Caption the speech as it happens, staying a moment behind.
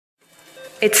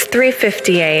It's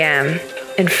 3:50 a.m.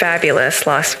 in fabulous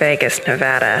Las Vegas,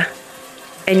 Nevada,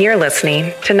 and you're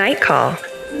listening to Night Call.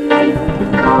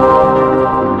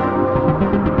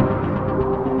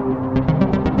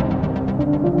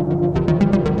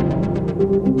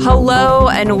 Hello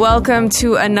and welcome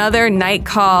to another Night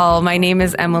Call. My name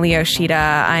is Emily Yoshida.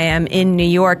 I am in New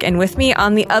York, and with me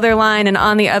on the other line and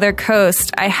on the other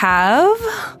coast, I have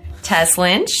Tess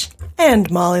Lynch and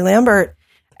Molly Lambert.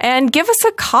 And give us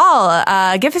a call.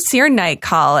 Give us your night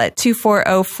call at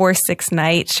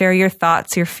 240-46-NIGHT. Share your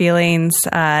thoughts, your feelings,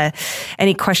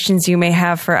 any questions you may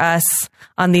have for us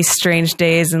on these strange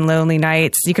days and lonely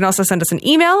nights. You can also send us an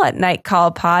email at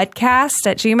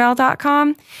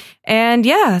nightcallpodcast@gmail.com. And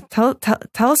yeah, tell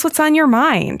us what's on your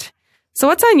mind. So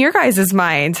what's on your guys'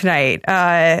 mind tonight?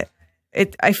 I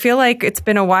feel like it's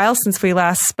been a while since we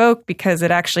last spoke, because it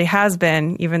actually has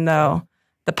been, even though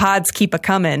the pods keep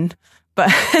a-coming. But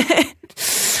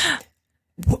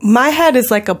my head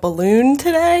is like a balloon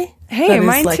today. Hey,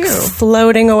 mine like too.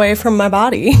 Floating away from my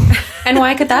body. And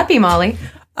why could that be, Molly?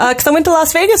 Because I went to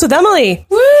Las Vegas with Emily.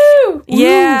 Woo!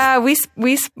 Yeah, we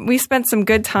spent some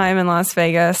good time in Las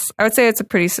Vegas. I would say it's a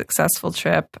pretty successful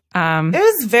trip. It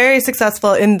was very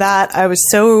successful in that I was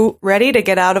so ready to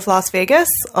get out of Las Vegas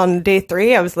on day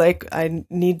 3. I was like, I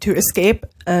need to escape.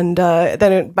 And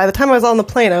then by the time I was on the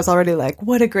plane, I was already like,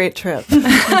 what a great trip.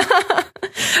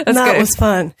 That good. Was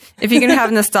fun. If you can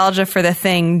have nostalgia for the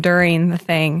thing during the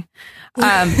thing.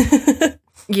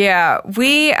 Yeah,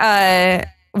 we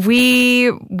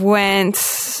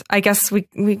went, I guess we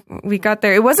got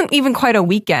there. It wasn't even quite a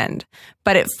weekend,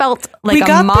 but it felt like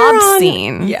a mob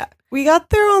scene. Yeah. We got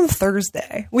there on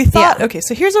Thursday. We thought, okay,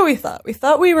 so here's what we thought. We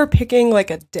thought we were picking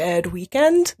like a dead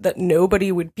weekend that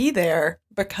nobody would be there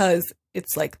because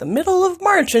it's like the middle of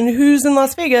March and who's in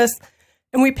Las Vegas?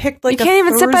 And we picked like you can't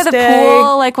even sit by the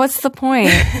pool. Like, what's the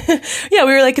point? Yeah,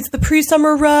 we were like, it's the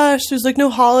pre-summer rush. There's like no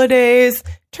holidays.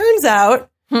 Turns out,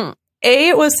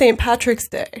 it was St. Patrick's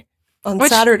Day on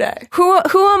Saturday. Who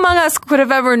among us could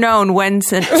have ever known when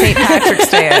St. Patrick's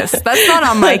Day is? That's not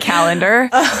on my calendar.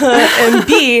 And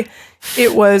B,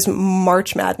 it was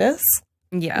March Madness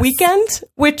weekend,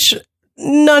 which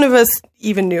none of us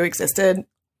even knew existed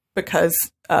because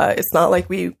it's not like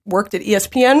we worked at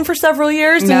ESPN for several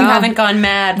years. No. And you haven't gone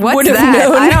mad. What's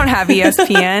that? I don't have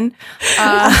ESPN.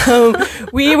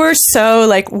 We were so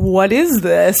like, what is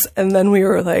this? And then we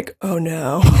were like, oh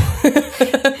no.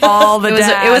 All the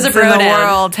dads in the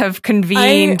world have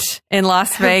convened in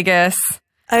Las Vegas.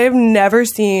 I have never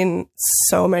seen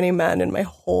so many men in my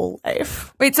whole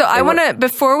life. Wait, so I want to,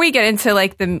 before we get into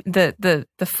like the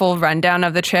full rundown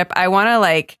of the trip, I want to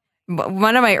like,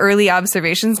 one of my early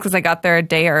observations, because I got there a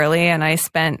day early and I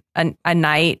spent a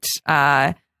night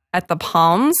at the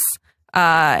Palms,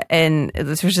 and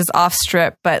this was just off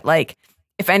strip, but like,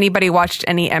 if anybody watched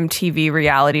any MTV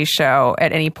reality show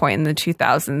at any point in the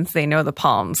 2000s, they know the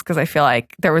Palms, because I feel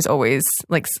like there was always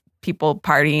like people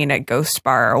partying at Ghost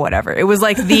Bar or whatever. It was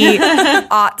like the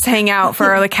aughts hangout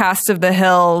for the cast of The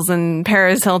Hills and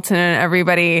Paris Hilton and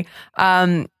everybody.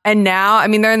 And now, I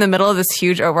mean, they're in the middle of this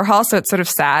huge overhaul, so it's sort of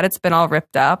sad. It's been all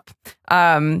ripped up.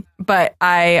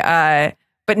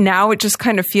 But now it just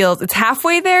kind of feels it's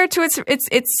halfway there to its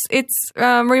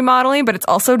remodeling, but it's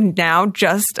also now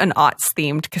just an aughts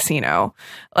themed casino.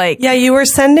 Like, yeah, you were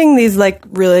sending these like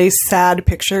really sad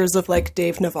pictures of like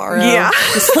Dave Navarro. Yeah,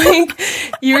 just like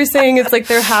you were saying, it's like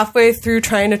they're halfway through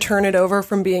trying to turn it over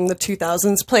from being the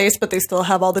 2000s place, but they still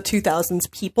have all the 2000s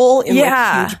people in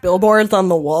like huge billboards on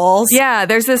the walls. Yeah,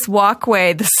 there's this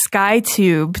walkway, the Sky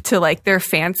Tube, to like their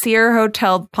fancier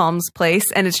Hotel Palms place,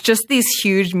 and it's just these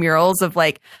huge murals of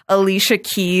like Alicia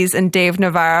Keys and Dave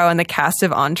Navarro and the cast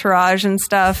of Entourage and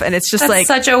stuff, and it's just like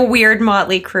such a weird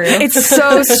motley crew. It's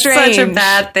so strange. Such a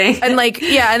bad thing. And like,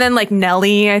 yeah, and then like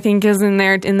Nelly, I think, is in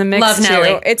there in the mix. Love too.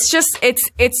 Nelly. It's just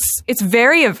it's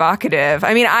very evocative.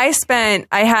 I mean, I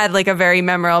had like a very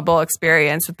memorable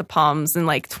experience at the Palms in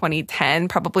like 2010,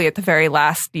 probably at the very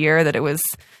last year that it was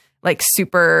like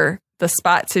super the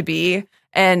spot to be,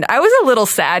 and I was a little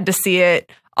sad to see it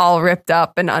all ripped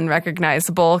up and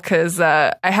unrecognizable, because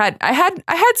I had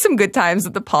some good times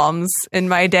at the Palms in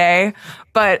my day,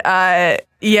 but it's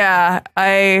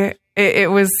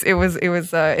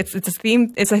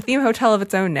a theme hotel of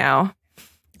its own now.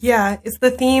 Yeah,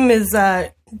 the theme is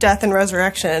death and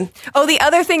resurrection. Oh, the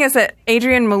other thing is that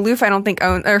Adrienne Maloof, I don't think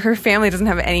or her family doesn't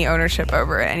have any ownership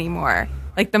over it anymore.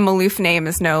 Like the Maloof name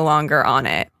is no longer on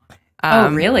it. Oh,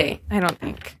 really? I don't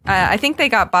think. I think they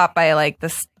got bought by like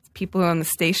the people who own the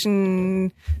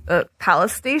station,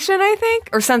 Palace Station, I think,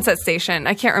 or Sunset Station.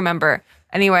 I can't remember.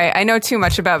 Anyway, I know too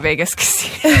much about Vegas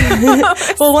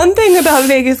casinos. Well, one thing about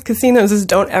Vegas casinos is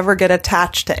don't ever get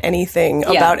attached to anything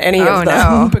about any of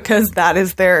them because that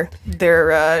is their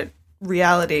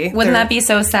reality. Wouldn't that be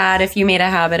so sad if you made a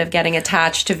habit of getting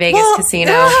attached to Vegas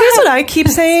casino? Here's what I keep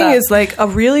saying is like a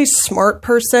really smart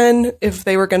person, if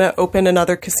they were going to open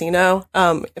another casino,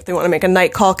 if they want to make a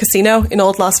night call casino in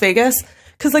old Las Vegas,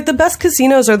 because like the best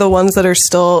casinos are the ones that are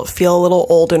still feel a little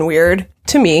old and weird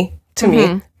to me.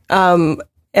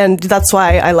 And that's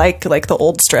why I like the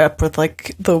old strip with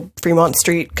like the Fremont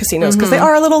Street casinos because they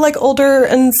are a little like older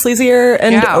and sleazier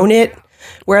and own it.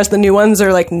 Whereas the new ones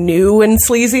are like new and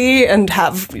sleazy and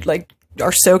have like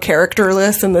are so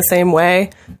characterless in the same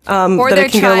way. Or they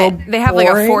have like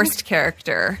a forced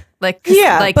character. Like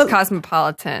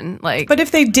Cosmopolitan. But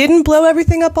if they didn't blow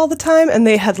everything up all the time and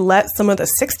they had let some of the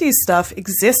 60s stuff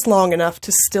exist long enough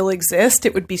to still exist,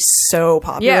 it would be so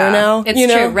popular now. It's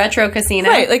true. Retro casino.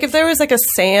 Right. Like if there was like a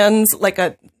Sands, like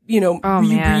a,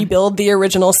 rebuild the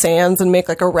original Sands and make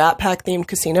like a Rat Pack themed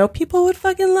casino, people would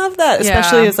fucking love that.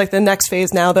 Especially as like the next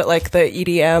phase now that like the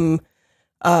EDM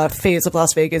phase of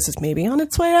Las Vegas is maybe on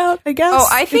its way out, I guess. Oh,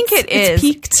 I think it's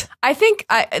peaked. I think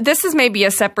this is maybe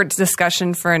a separate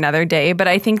discussion for another day, but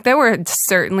I think they were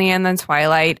certainly in the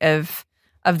twilight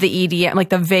of the EDM, like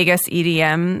the Vegas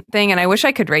EDM thing. And I wish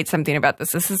I could rate something about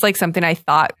this. This is like something I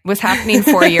thought was happening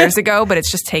 4 years ago, but it's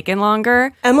just taken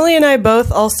longer. Emily and I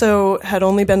both also had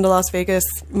only been to Las Vegas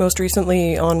most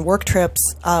recently on work trips,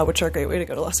 which are a great way to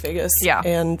go to Las Vegas. Yeah.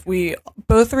 And we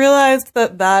both realized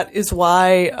that is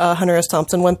why Hunter S.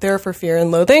 Thompson went there for Fear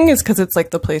and Loathing, is because it's like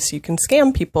the place you can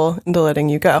scam people into letting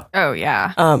you go. Oh,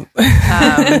 yeah.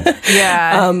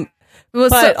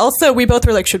 But also, we both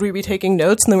were like, should we be taking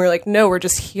notes? And then we were like, no, we're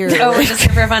just here. Oh, we're just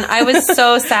here for fun. I was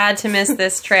so sad to miss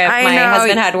this trip. My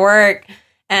husband had work,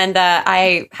 and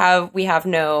we have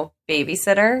no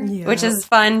babysitter, which is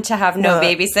fun to have no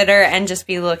babysitter and just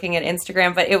be looking at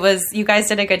Instagram. But you guys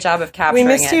did a good job of capturing it.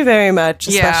 We missed you very much,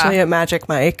 especially at Magic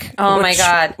Mike. Oh my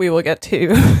God. We will get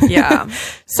to. Yeah.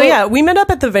 So we met up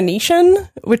at the Venetian,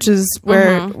 which is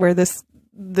where this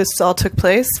all took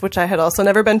place, which I had also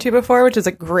never been to before, which is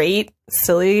a great,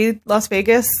 silly Las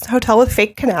Vegas hotel with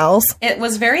fake canals. It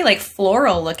was very like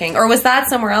floral looking, or was that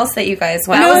somewhere else that you guys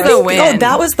went? That was the Wynn. Oh,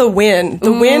 that was the Wynn.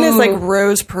 The Wynn is like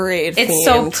Rose Parade It's themed.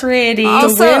 so pretty.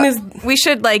 Also, we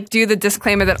should like do the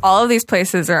disclaimer that all of these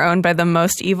places are owned by the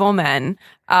most evil men.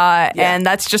 And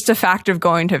that's just a fact of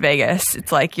going to Vegas.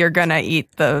 It's like you're gonna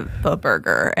eat the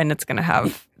burger and it's gonna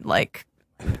have like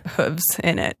hooves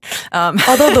in it.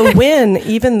 Although the Wynn,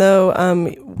 even though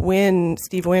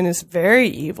Steve Wynn is very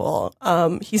evil,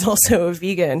 he's also a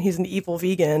vegan. He's an evil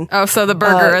vegan. Oh, so the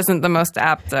burger isn't the most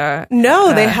apt.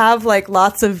 No, they have like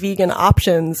lots of vegan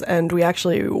options, and we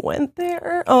actually went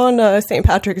there on St.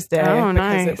 Patrick's Day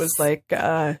because it was like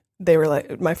they were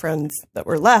like, my friends that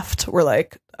were left were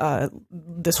like,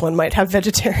 this one might have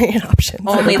vegetarian options.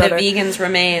 Only the vegans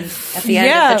remain at the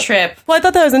end of the trip. Well, I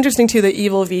thought that was interesting too, the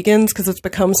evil vegans, because it's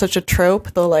become such a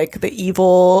trope. The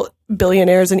evil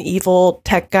billionaires and evil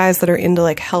tech guys that are into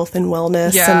like health and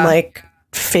wellness and like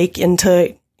fake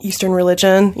into Eastern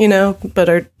religion, but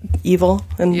are evil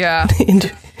and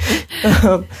into.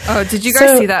 Did you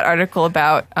guys see that article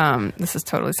about this is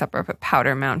totally separate, but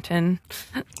Powder Mountain?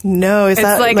 No, it's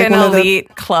like an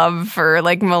elite club for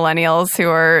like millennials who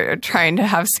are trying to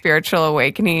have spiritual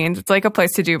awakenings. It's like a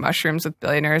place to do mushrooms with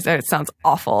billionaires. It sounds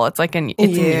awful. It's like in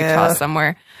Utah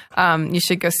somewhere. You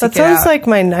should go seek it out. That sounds like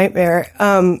my nightmare.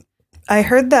 I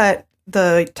heard that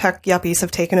the tech yuppies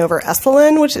have taken over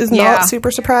Esalen, which is not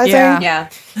super surprising. Yeah.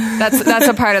 That's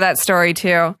a part of that story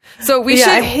too. So we should.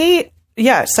 I hate.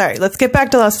 Yeah, sorry. Let's get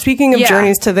back to speaking of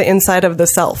journeys to the inside of the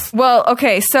self. Well,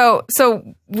 okay. So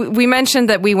we mentioned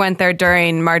that we went there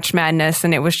during March Madness,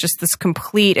 and it was just this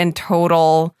complete and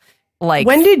total like.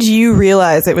 When did you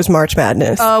realize it was March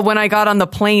Madness? When I got on the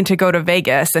plane to go to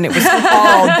Vegas, and it was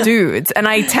all dudes. And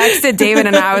I texted David,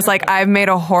 and I was like, "I've made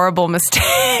a horrible mistake."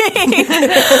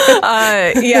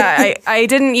 I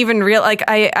didn't even realize. Like,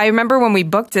 I remember when we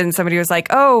booked it, and somebody was like,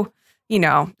 "Oh,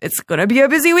 it's going to be a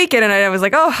busy weekend." And I was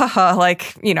like, oh, haha,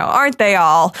 like, aren't they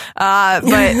all? But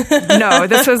no,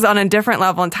 this was on a different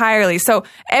level entirely. So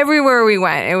everywhere we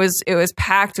went, it was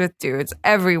packed with dudes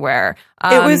everywhere.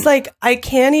 It was like, I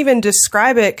can't even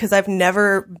describe it because I've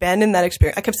never been in that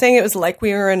experience. I kept saying it was like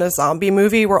we were in a zombie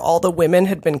movie where all the women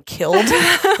had been killed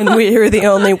and we were the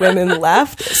only women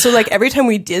left. So like every time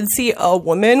we did see a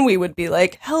woman, we would be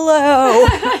like, hello.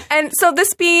 And so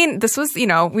this was,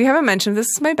 we haven't mentioned, this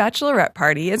is my bachelorette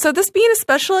party. And so this being a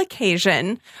special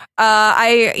occasion,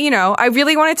 I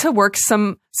really wanted to work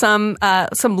some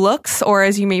looks, or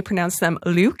as you may pronounce them,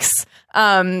 looks.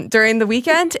 during the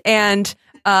weekend. And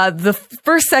the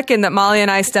first second that Molly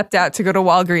and I stepped out to go to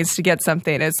Walgreens to get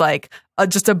something, it's like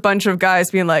just a bunch of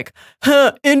guys being like,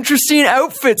 huh, interesting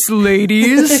outfits,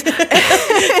 ladies. And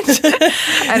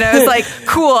I was like,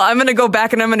 cool, I'm going to go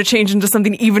back and I'm going to change into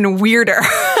something even weirder.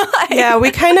 Yeah,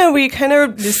 we kind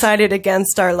of decided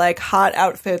against our like hot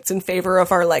outfits in favor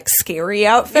of our like scary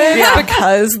outfits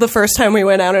because the first time we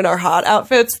went out in our hot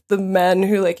outfits, the men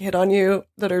who like hit on you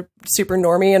that are super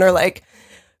normie and are like,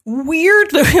 weird,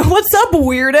 what's up,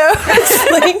 weirdo?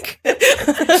 It's like,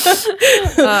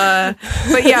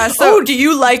 but yeah. So, do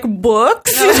you like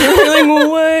books? Like,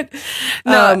 what?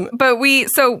 No, but we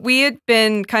had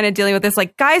been kind of dealing with this,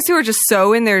 like guys who are just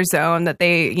so in their zone that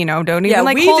they, don't even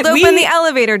hold open the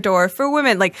elevator door for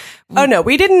women. Like, oh no,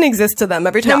 we didn't exist to them.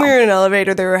 Every time we were in an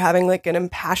elevator, they were having like an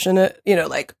impassionate,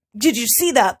 like, did you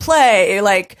see that play?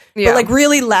 Like, but like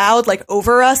really loud, like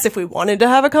over us if we wanted to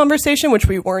have a conversation, which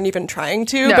we weren't even trying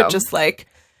to, but just like,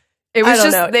 it was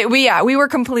just, we were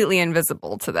completely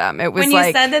invisible to them. It was when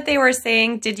you said that they were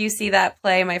saying, did you see that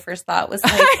play? My first thought was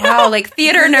like, wow, like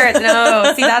theater nerds.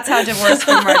 No, see, that's how divorced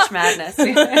from March Madness.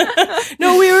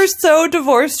 No, we were so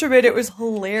divorced from it. It was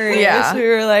hilarious. Yeah. We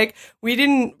were like, we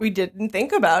didn't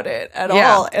think about it at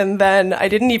all. And then I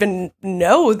didn't even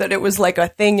know that it was like a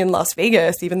thing in Las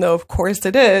Vegas, even though of course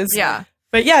it is. Yeah.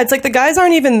 But yeah, it's like the guys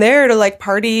aren't even there to like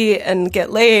party and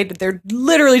get laid. They're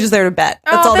literally just there to bet.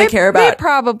 That's all they care about. They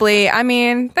probably, I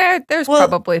mean, there's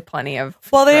probably plenty of.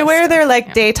 Well, they wear their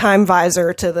like daytime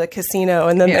visor to the casino,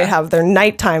 and then they have their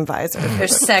nighttime visor. Their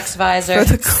sex visor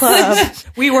for the club.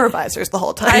 We wore visors the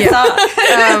whole time. I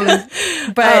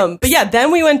thought. But yeah,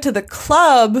 then we went to the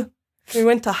club. We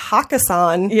went to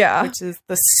Hakkasan, which is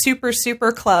the super,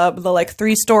 super club, the like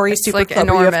 3-story super like club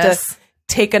enormous. where you have to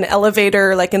take an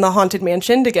elevator like in the Haunted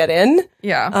Mansion to get in.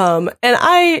 Yeah.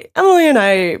 And Emily and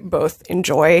I both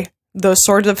enjoy those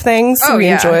sorts of things. Oh, we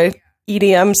enjoy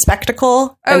EDM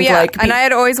spectacle. Oh, and and I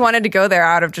had always wanted to go there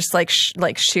out of just like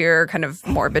sheer kind of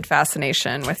morbid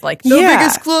fascination with like the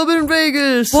biggest club in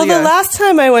Vegas. Well, the last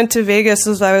time I went to Vegas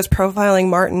was I was profiling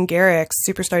Martin Garrix,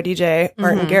 superstar DJ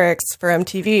Martin Garrix for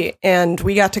MTV. And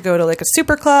we got to go to like a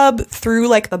super club through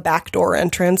like the backdoor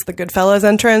entrance, the Goodfellas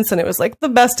entrance. And it was like the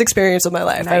best experience of my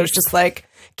life. Nice. I was just like,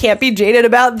 can't be jaded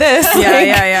about this.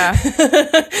 Yeah.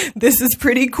 This is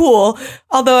pretty cool.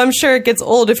 Although I'm sure it gets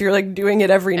old if you're like doing it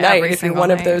every night if you're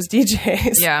one of those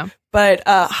DJs. Yeah. But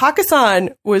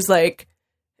Hakkasan was like,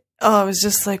 it was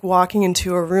just like walking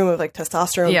into a room of like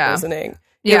testosterone poisoning.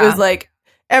 It was like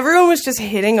everyone was just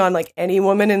hitting on like any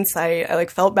woman in sight. I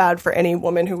like felt bad for any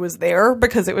woman who was there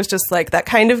because it was just like that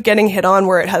kind of getting hit on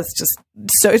where it has just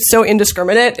it's so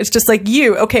indiscriminate. It's just like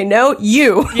you, okay, no,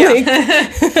 you. Yeah.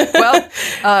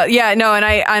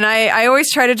 And I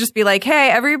always try to just be like, hey,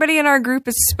 everybody in our group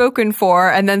is spoken for,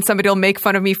 and then somebody will make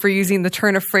fun of me for using the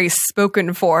turn of phrase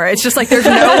spoken for. It's just like there's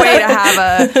no way to have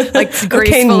a like gracefully.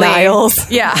 Okay,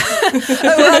 Niles. Yeah.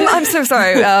 I'm so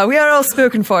sorry. We are all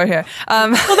spoken for here.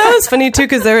 Well, that was funny too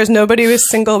because there was nobody who was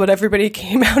single, but everybody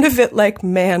came out of it like,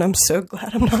 man, I'm so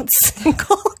glad I'm not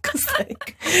single. Because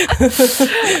like,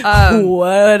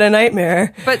 what a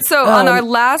nightmare. But so on our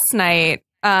last night,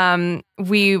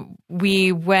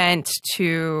 we went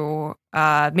to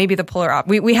maybe the polar op.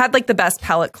 We had like the best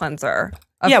palate cleanser.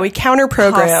 We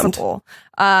counter-programmed.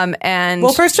 And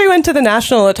well, first we went to the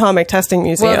National Atomic Testing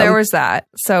Museum. Well, there was that.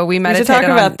 So we meditated talk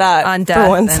about that on death for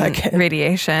 1 and second.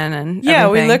 radiation and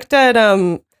everything. We looked at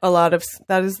a lot of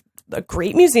that is a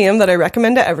great museum that I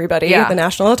recommend to everybody. Yeah. The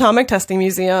National Atomic Testing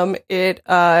Museum. It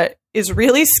is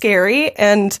really scary,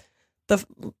 and the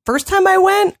first time I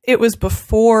went, it was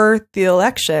before the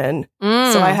election,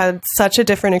 so I had such a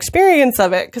different experience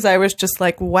of it because I was just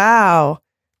like, wow.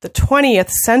 The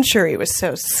 20th century was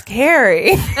so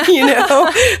scary,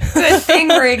 Good thing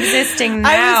we're existing now.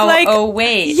 I was like, oh,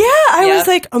 wait. Yeah, I was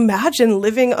like, imagine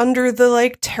living under the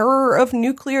like terror of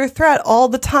nuclear threat all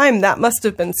the time. That must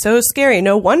have been so scary.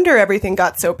 No wonder everything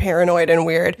got so paranoid and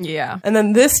weird. Yeah. And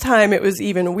then this time it was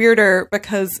even weirder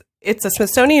because it's a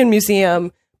Smithsonian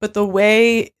museum, but the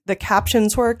way the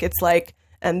captions work, it's like,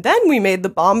 and then we made the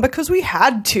bomb because we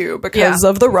had to because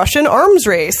of the Russian arms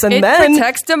race. And then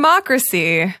protects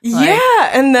democracy. And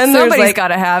then somebody's there's like, got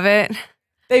to have it.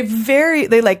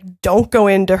 They like don't go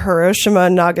into Hiroshima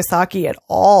and Nagasaki at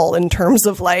all in terms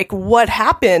of like what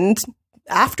happened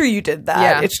after you did that.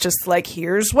 Yeah. It's just like,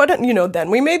 here's what, then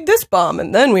we made this bomb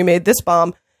and then we made this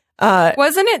bomb.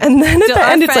 Wasn't it? And then at the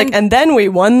end, it's like, and then we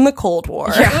won the Cold War.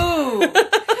 Yeah.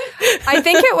 I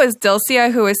think it was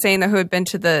Dilcia who was saying that who had been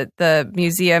to the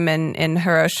museum in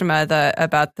Hiroshima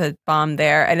about the bomb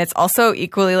there, and it's also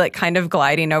equally like kind of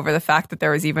gliding over the fact that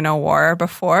there was even a war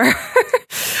before.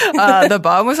 the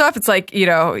bomb was off. It's like, you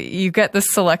know, you get the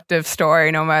selective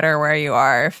story no matter where you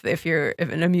are. If you're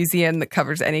in a museum that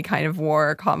covers any kind of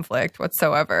war or conflict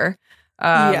whatsoever.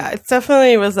 It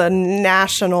definitely was a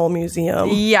national museum.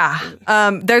 Yeah.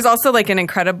 There's also like an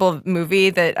incredible movie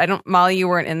that Molly, you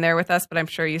weren't in there with us, but I'm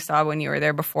sure you saw when you were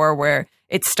there before, where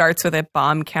it starts with a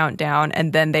bomb countdown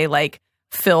and then they like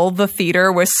fill the theater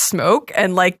with smoke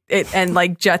and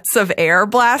jets of air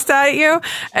blast at you.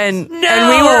 And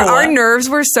our nerves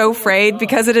were so frayed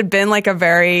because it had been like a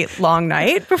very long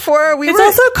night before It's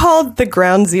also called the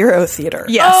Ground Zero Theater.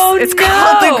 Yes, it's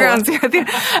called the Ground Zero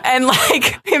Theater. And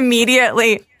like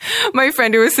immediately my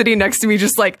friend who was sitting next to me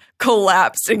just like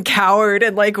collapsed and cowered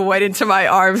and like went into my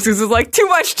arms because it was like too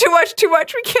much.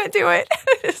 We can't do it.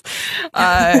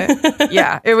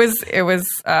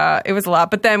 It was a lot.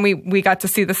 But then we got to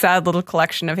see the sad little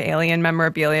collection of alien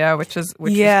memorabilia, which is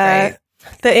great.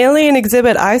 The alien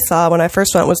exhibit I saw when I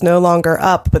first went was no longer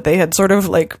up, but they had sort of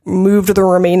like moved the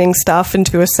remaining stuff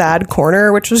into a sad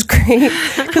corner, which was great.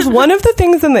 Because one of the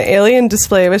things in the alien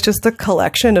display was just a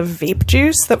collection of vape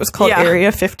juice that was called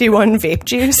Area 51 vape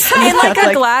juice. In like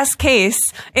a glass case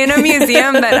in a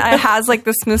museum that has like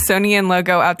the Smithsonian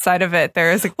logo outside of it.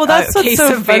 There is a case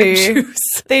of vape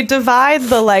juice. They divide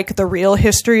the real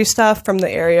history stuff from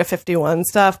the Area 51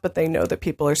 stuff, but they know that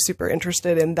people are super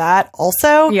interested in that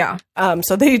also. Yeah.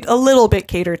 So they a little bit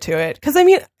cater to it because I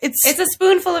mean it's a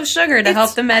spoonful of sugar to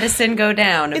help the medicine go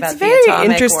down. It's very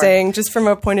interesting, just from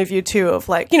a point of view too of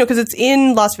like, you know, because it's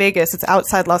in Las Vegas, it's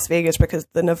outside Las Vegas because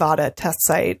the Nevada test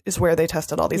site is where they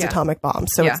tested all these atomic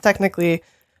bombs. So it's technically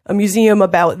a museum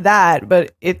about that,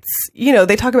 but it's, you know,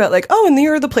 they talk about like, oh, and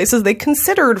here are the places they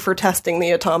considered for testing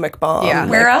the atomic bomb. Yeah,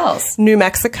 where else? New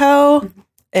Mexico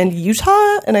and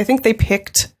Utah, and I think they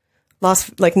picked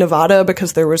Nevada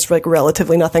because there was like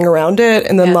relatively nothing around it,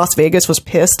 and then Las Vegas was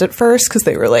pissed at first because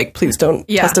they were like, please don't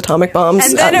test atomic bombs.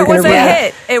 And then it was a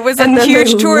hit. It was a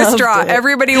huge tourist draw.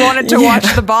 Everybody wanted to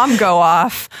watch the bomb go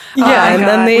off. And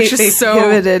then they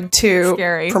pivoted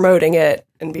to promoting it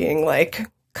and being like,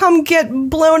 come get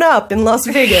blown up in Las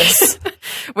Vegas.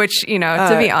 Which, you know,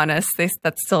 to be honest,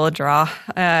 that's still a draw.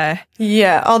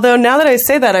 Although now that I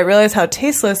say that, I realize how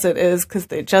tasteless it is because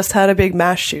they just had a big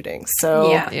mass shooting.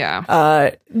 So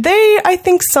I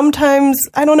think sometimes,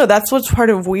 I don't know, that's what's part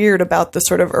of weird about the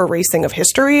sort of erasing of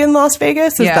history in Las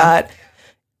Vegas is that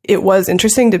it was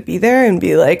interesting to be there and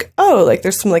be like, oh, like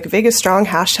there's some like Vegas strong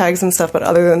hashtags and stuff. But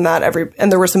other than that,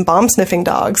 and there were some bomb sniffing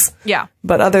dogs. Yeah.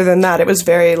 But other than that, it was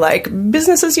very like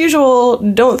business as usual.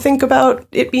 Don't think about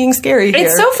it being scary here.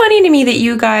 It's so funny to me that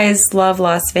you guys love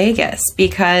Las Vegas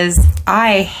because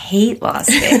I hate Las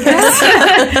Vegas.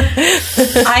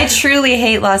 I truly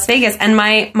hate Las Vegas. And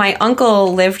my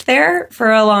uncle lived there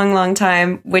for a long, long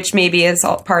time, which maybe is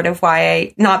all part of why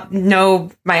I not know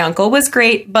my uncle was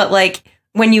great, but like,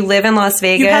 when you live in Las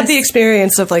Vegas, you had the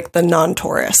experience of like the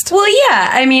non-tourist. Well, yeah,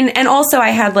 I mean, and also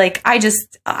I had like,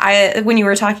 when you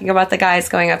were talking about the guys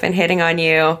going up and hitting on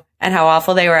you and how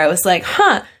awful they were, I was like,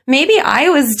 maybe I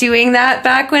was doing that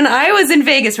back when I was in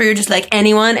Vegas, where you're just like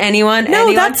anyone.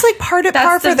 No, that's like par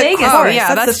for the Vegas. Oh,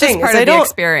 yeah, that's just part of the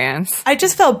experience. I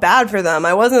just felt bad for them.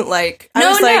 I wasn't like,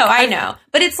 I know,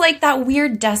 but it's like that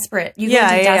weird desperate.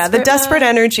 The desperate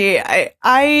energy.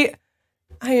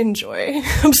 I enjoy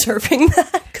observing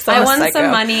that. I won some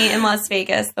money in Las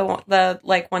Vegas. The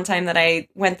like one time that I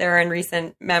went there in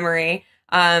recent memory.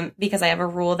 Because I have a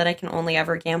rule that I can only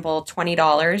ever gamble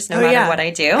 $20 no matter what I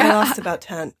do. I lost about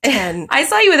 10. I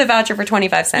saw you with a voucher for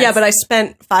 25 cents. Yeah, but I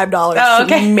spent $5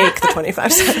 to make the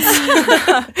 25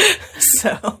 cents.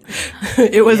 So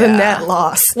it was a net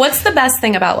loss. What's the best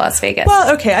thing about Las Vegas?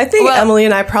 Well, okay, I think Emily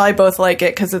and I probably both like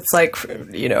it because it's like,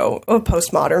 you know, a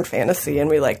postmodern fantasy and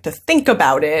we like to think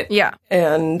about it. Yeah.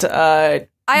 And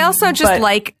I also just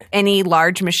like any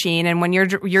large machine, and when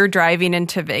you're driving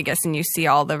into Vegas and you see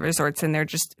all the resorts and they're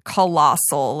just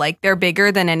colossal, like they're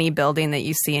bigger than any building that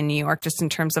you see in New York, just in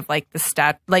terms of like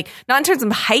the like not in terms of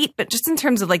height, but just in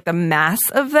terms of like the mass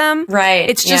of them. Right.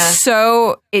 It's just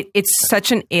so it's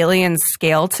such an alien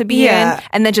scale to be in,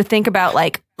 and then to think about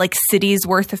like cities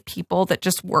worth of people that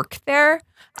just work there.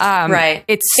 Right.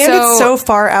 It's so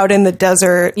far out in the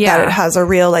desert that it has a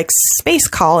real like space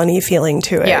colony feeling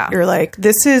to it. Yeah. You're like,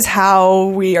 this is how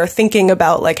we are thinking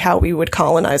about like how we would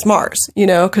colonize Mars, you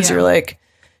know, because you're like,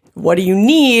 what do you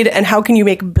need and how can you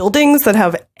make buildings that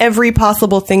have every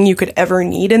possible thing you could ever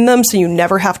need in them so you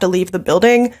never have to leave the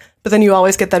building. But then you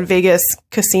always get that Vegas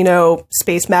casino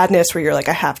space madness where you're like,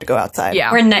 I have to go outside.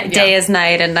 Yeah. Where day is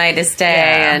night and night is day.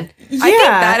 Yeah. And I think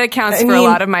that accounts for a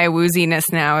lot of my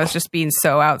wooziness now, is just being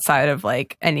so outside of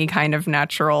like any kind of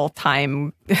natural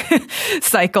time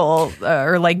cycle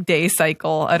or like day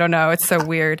cycle. I don't know. It's so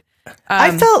weird.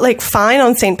 I felt like fine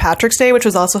on St. Patrick's Day, which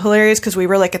was also hilarious because we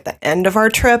were like at the end of our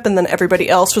trip and then everybody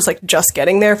else was like just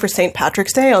getting there for St.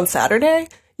 Patrick's Day on Saturday.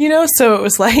 You know, so it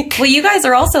was like... Well, you guys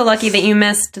are also lucky that you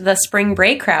missed the spring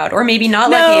break crowd. Or maybe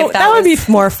not lucky if that would be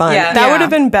more fun. Yeah. That would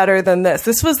have been better than this.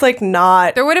 This was like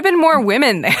not... There would have been more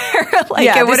women there. Like,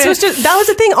 yeah, this was just... That was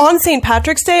the thing. On St.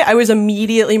 Patrick's Day, I was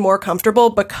immediately more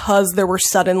comfortable because there were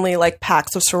suddenly like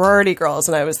packs of sorority girls.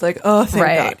 And I was like, oh, thank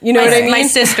God. You know what I mean? My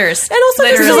sisters. And also,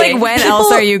 literally, like, when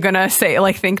else are you going to say,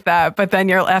 like, think that? But then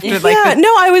you're after like... Yeah,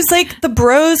 no, I was like, the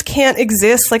bros can't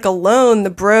exist like alone. The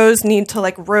bros need to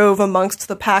like rove amongst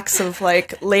the packs of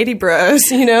like lady bros,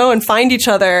 you know, and find each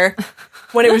other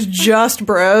when it was just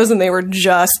bros and they were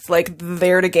just like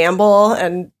there to gamble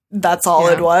and that's all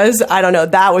it was. I don't know.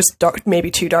 That was dark,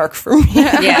 maybe too dark for me.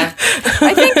 Yeah.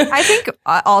 I think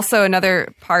also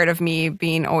another part of me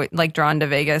being like drawn to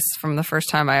Vegas from the first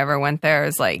time I ever went there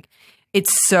is like,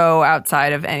 it's so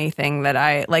outside of anything that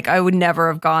I would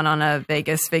never have gone on a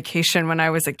Vegas vacation when I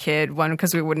was a kid. One,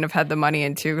 because we wouldn't have had the money,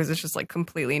 and two, because it's just like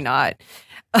completely not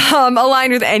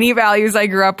aligned with any values I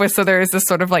grew up with. So there is this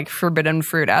sort of like forbidden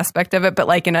fruit aspect of it, but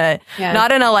like in a,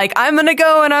 not in a like, I'm going to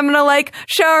go and I'm going to like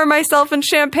shower myself in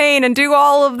champagne and do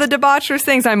all of the debaucherous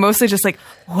things. I'm mostly just like,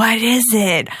 what is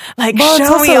it? Like,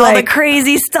 show me all the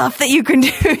crazy stuff that you can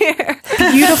do here.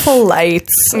 Beautiful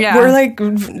lights. Yeah. We're like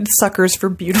suckers for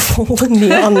beautiful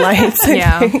neon lights,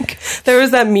 I think. There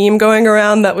was that meme going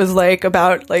around that was like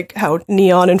about like how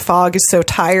neon and fog is so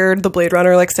tired, the Blade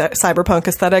Runner like cyberpunk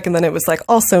aesthetic, and then it was like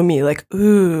also me like,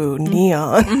 ooh,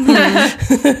 neon.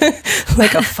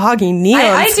 Like a foggy neon.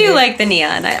 I do like the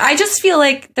neon. I just feel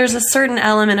like there's a certain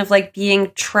element of like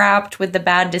being trapped with the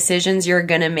bad decisions you're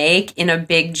gonna make in a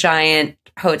big giant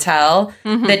hotel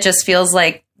that just feels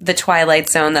like the Twilight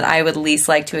Zone that I would least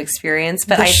like to experience.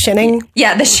 But the shinning?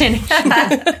 Yeah, the shinning.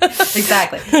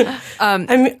 Exactly.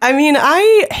 I mean,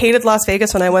 I hated Las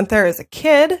Vegas when I went there as a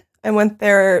kid. I went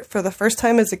there for the first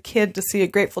time as a kid to see a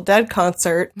Grateful Dead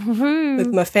concert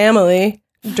with my family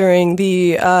during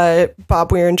the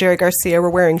Bob Weir and Jerry Garcia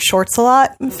were wearing shorts a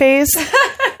lot phase.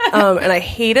 And I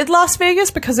hated Las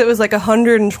Vegas because it was like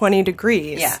 120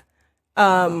 degrees. Yeah.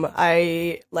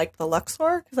 I liked the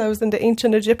Luxor because I was into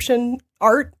ancient Egyptian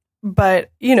art,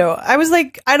 but you know, I was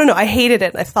like, I don't know, I hated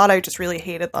it. I thought I just really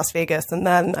hated Las Vegas. And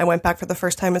then I went back for the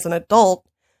first time as an adult,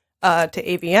 to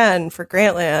AVN for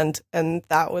Grantland. And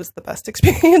that was the best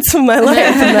experience of my life.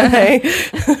 And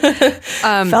then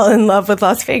I fell in love with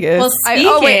Las Vegas. Well,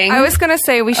 I was going to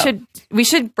say we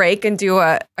should break and do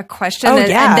a question and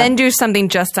then do something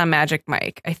just on Magic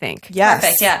Mike, I think. Yes.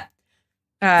 Perfect. Yeah.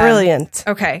 Brilliant.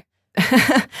 Okay.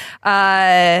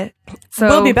 So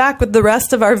we'll be back with the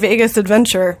rest of our Vegas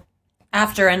adventure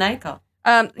after a night call.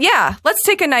 Yeah, let's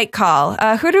take a night call.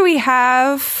 Who do we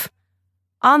have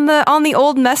on the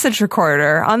old message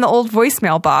recorder, on the old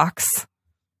voicemail box?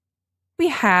 We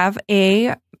have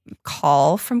a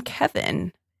call from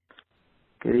Kevin.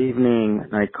 Good evening,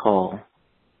 night call.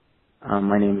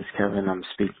 My name is Kevin. I'm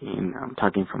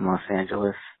talking from Los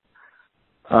Angeles.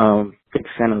 Big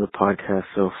fan of the podcast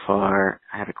so far.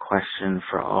 I had a question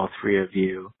for all three of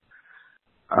you.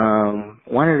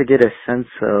 Wanted to get a sense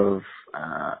of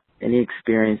any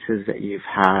experiences that you've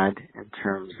had in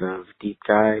terms of deep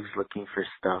dives, looking for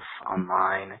stuff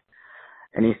online,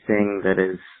 anything that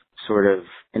has sort of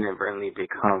inadvertently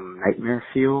become nightmare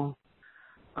fuel.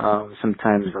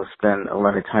 Sometimes I'll spend a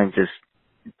lot of time just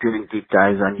doing deep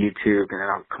dives on YouTube and then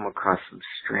I'll come across some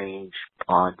strange,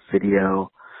 odd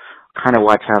video, kind of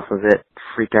watch half of it,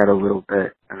 freak out a little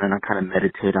bit, and then I kind of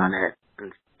meditate on it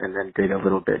and then dig a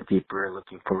little bit deeper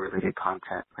looking for related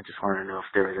content. I just wanted to know if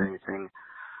there was anything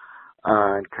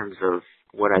in terms of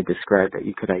what I described that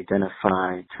you could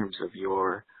identify in terms of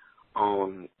your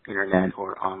own internet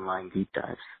or online deep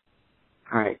dives.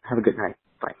 All right. Have a good night.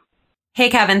 Bye. Hey,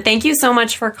 Kevin. Thank you so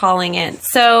much for calling in.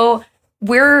 So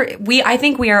I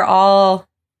think we are all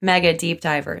mega deep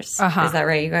divers. Is that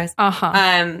right, you guys?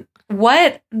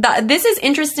 This is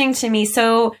interesting to me.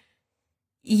 So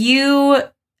you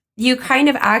kind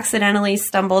of accidentally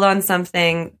stumbled on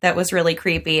something that was really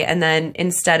creepy. And then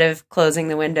instead of closing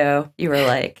the window, you were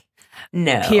like,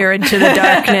 no. Peer into the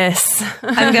darkness.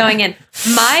 I'm going in.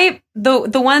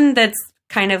 The one that's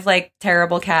kind of like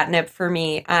terrible catnip for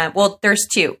me. Well, there's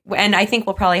two, and I think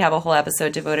we'll probably have a whole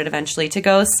episode devoted eventually to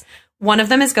ghosts. One of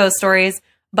them is ghost stories,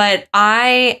 but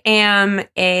I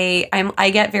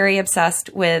get very obsessed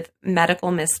with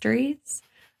medical mysteries.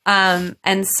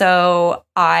 And so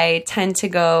I tend to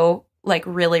go like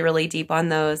really, really deep on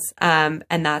those. And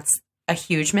that's a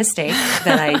huge mistake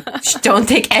that I don't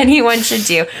think anyone should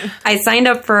do. I signed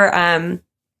up for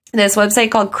this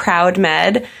website called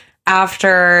CrowdMed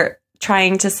after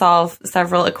trying to solve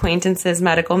several acquaintances'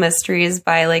 medical mysteries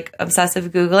by like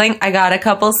obsessive Googling. I got a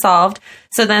couple solved.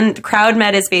 So then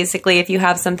CrowdMed is basically if you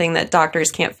have something that doctors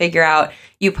can't figure out,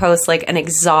 you post like an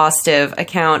exhaustive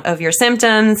account of your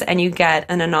symptoms and you get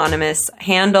an anonymous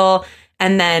handle.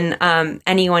 And then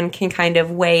anyone can kind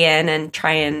of weigh in and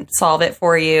try and solve it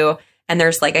for you. And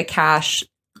there's like a cash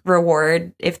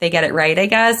reward if they get it right, I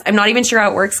guess. I'm not even sure how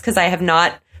it works because I have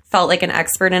not felt like an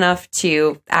expert enough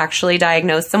to actually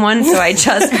diagnose someone. So I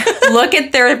just look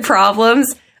at their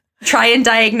problems, try and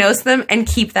diagnose them, and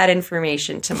keep that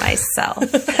information to myself.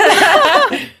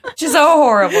 Which is a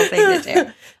horrible thing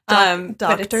to do.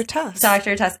 Dr. Tess.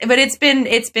 Dr. Tess. But it's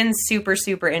been super,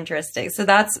 super interesting. So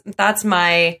that's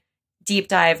my deep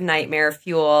dive nightmare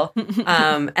fuel.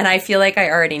 And I feel like I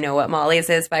already know what Molly's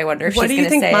is, but I wonder if she's going to say What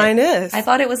do you think mine is? I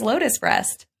thought it was lotus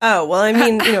breast. Oh, well, I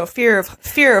mean, fear of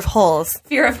holes.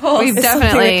 Fear of holes. We've It's something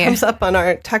definitely that comes up on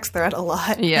our text thread a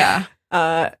lot. Yeah.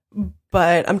 But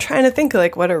I'm trying to think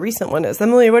like what a recent one is.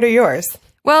 Emily, what are yours?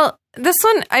 Well, this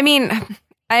one, I mean,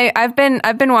 I've been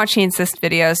watching cyst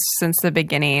videos since the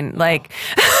beginning. Like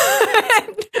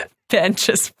Ben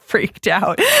just freaked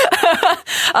out.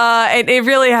 It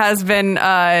really has been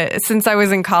since I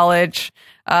was in college.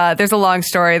 There's a long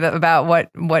story about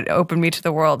what opened me to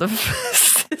the world of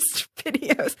cyst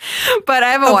videos, but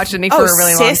I haven't watched any for a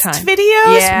really long time. Cyst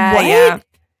videos? Yeah, what? yeah.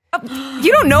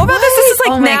 You don't know about this? This is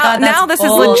like now this is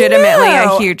legitimately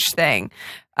a huge thing.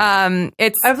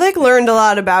 I've like learned a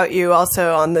lot about you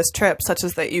also on this trip, such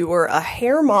as that you were a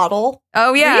hair model.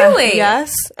 Oh yeah, really?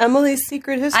 Yes, Emily's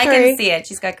secret history. I can see it.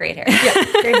 She's got great hair. Yeah,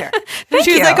 great hair. Thank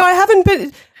She was you. like, "Oh, I haven't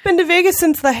been to Vegas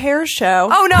since the hair show."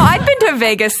 Oh no, I've been to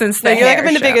Vegas since the No, hair you haven't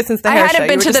been to show. Vegas since the hair show. I hadn't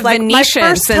been You to were the just like, Venetian my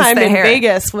first since time the in hair.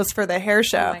 Vegas was for the hair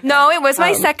show. No, it was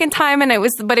my second time, and it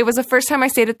was the first time I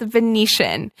stayed at the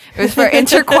Venetian. It was for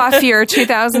Intercoiffure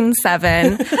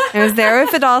 2007. I was there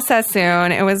with Vidal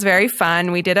Sassoon. It was very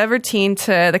fun. We did a routine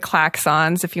to the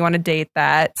Klaxons, if you want to date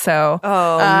that. So,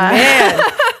 Oh man,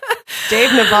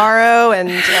 Dave Navarro and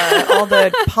all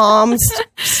the palm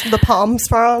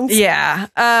fronds. yeah.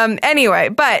 Anyway,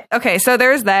 but okay, so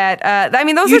there's that. I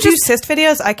mean, those You are do just. cyst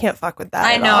videos? I can't fuck with that.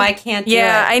 I at know. all. I can't do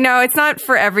Yeah, it. I know it's not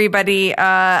for everybody.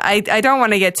 I don't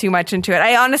want to get too much into it.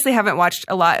 I honestly haven't watched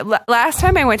a lot. Last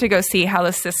time I went to go see how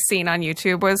the cyst scene on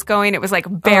YouTube was going, it was like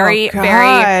very.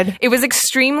 It was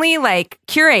extremely like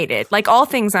curated, like all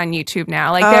things on YouTube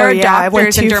now. Like there are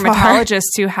doctors and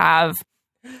dermatologists who have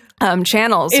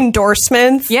channels.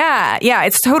 Endorsements. Yeah,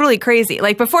 it's totally crazy.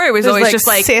 Like before, it was There's always like just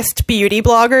like cyst beauty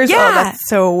bloggers. Yeah. Oh, that's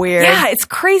so weird. yeah, it's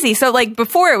crazy. So like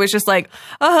before it was just like,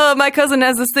 oh, my cousin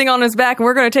has this thing on his back and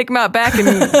we're going to take him out back and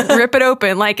rip it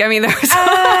open. Like, I mean, there was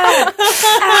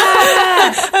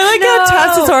I like how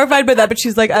Tess is horrified by that, but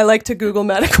she's like, I like to Google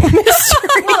medical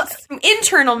mysteries. Well,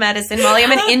 internal medicine, Molly.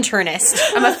 I'm an internist.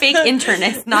 I'm a fake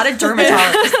internist, not a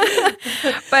dermatologist.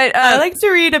 but I like to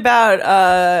read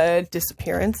about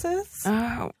disappearances.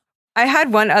 oh, I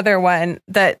had one other one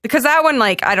because that one,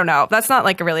 like, I don't know. That's not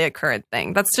like really a current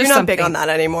thing. That's just You're not something. big on that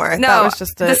anymore. No, that was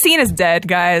just the scene is dead,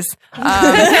 guys. But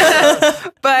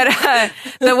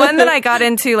the one that I got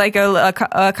into like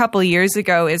a couple of years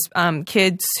ago is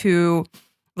kids who,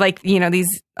 like, you know,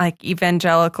 these like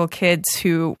evangelical kids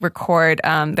who record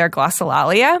their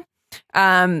glossolalia.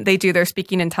 They do their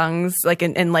speaking in tongues, like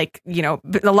in like, you know,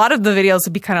 a lot of the videos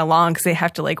would be kind of long because they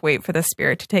have to like wait for the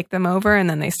spirit to take them over, and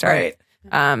then they start. Right.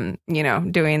 You know,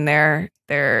 doing their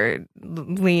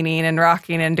leaning and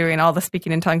rocking and doing all the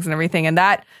speaking in tongues and everything. And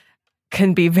that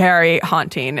can be very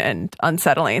haunting and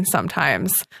unsettling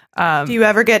sometimes. Do you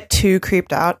ever get too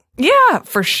creeped out? Yeah,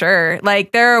 for sure.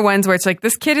 Like there are ones where it's like,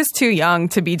 this kid is too young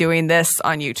to be doing this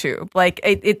on YouTube. Like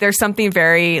there's something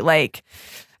very like,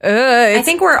 I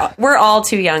think we're all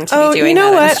too young to be doing that. You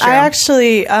know That is what? I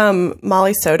actually,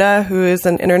 Molly Soda, who is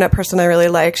an internet person I really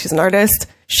like, she's an artist.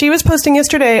 She was posting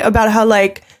yesterday about how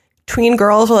like tween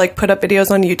girls will like put up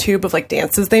videos on YouTube of like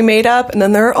dances they made up, and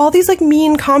then there are all these like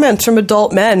mean comments from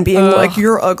adult men being like,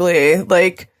 "You're ugly,"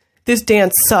 like "This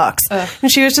dance sucks," and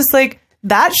she was just like,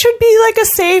 "That should be like a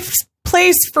safe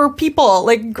place for people.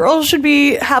 Like girls should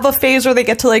have a phase where they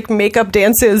get to like make up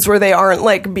dances where they aren't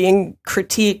like being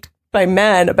critiqued by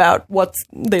men about what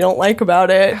they don't like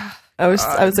about it."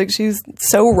 I was like, she's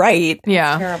so right.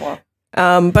 Yeah. Terrible.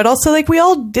 But also, like, we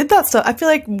all did that stuff. I feel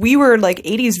like we were like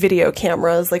 80s video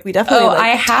cameras. Like, we definitely I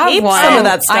have taped one. some of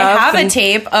that stuff. I have a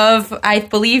tape of, I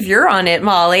believe you're on it,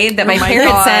 Molly, that my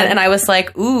parents sent. And I was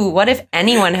like, ooh, what if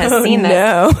anyone has seen this?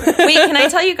 No. Wait, can I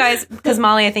tell you guys, because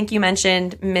Molly, I think you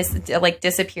mentioned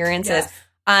disappearances. Yes.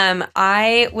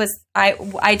 I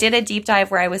did a deep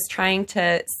dive where I was trying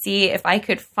to see if I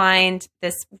could find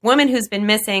this woman who's been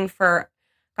missing for,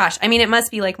 gosh, I mean, it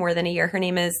must be like more than a year. Her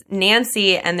name is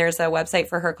Nancy, and there's a website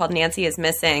for her called Nancy is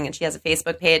Missing, and she has a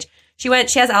Facebook page. She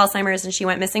has Alzheimer's, and she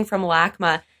went missing from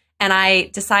LACMA, and I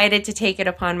decided to take it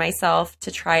upon myself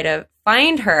to try to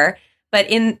find her. But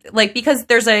because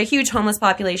there's a huge homeless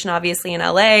population, obviously, in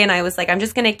LA, and I was like, I'm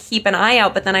just going to keep an eye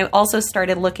out. But then I also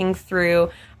started looking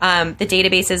through the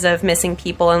databases of missing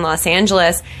people in Los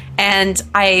Angeles, and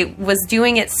I was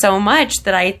doing it so much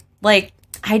that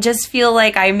I just feel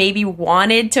like I maybe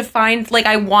wanted to find,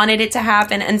 I wanted it to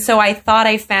happen. And so I thought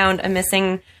I found a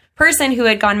missing person who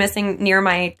had gone missing near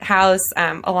my house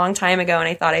a long time ago, and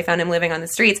I thought I found him living on the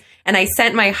streets. And I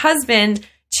sent my husband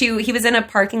he was in a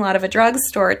parking lot of a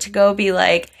drugstore to go be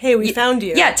like, hey, we found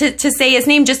you. Yeah, to say his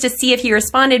name just to see if he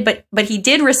responded. But he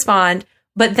did respond,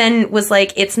 but then was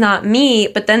like, it's not me.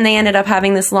 But then they ended up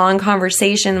having this long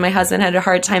conversation my husband had a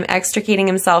hard time extricating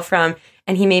himself from,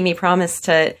 and he made me promise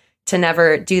to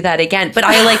never do that again. But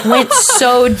I went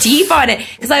so deep on it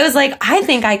because I was like, I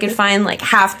think I could find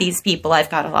half these people. I've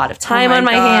got a lot of time on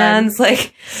my hands.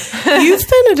 You've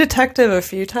been a detective a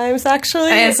few times,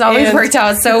 actually. And it's always worked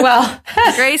out so well.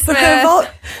 Grace Smith.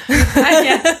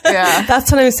 Yeah.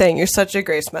 That's what I'm saying. You're such a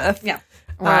Grace Smith. Yeah.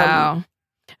 Wow.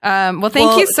 Well,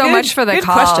 thank you so much for the good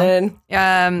call. Question.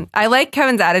 I like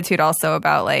Kevin's attitude also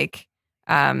about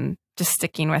just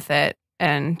sticking with it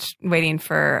and waiting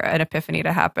for an epiphany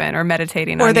to happen, or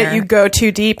meditating, or that you go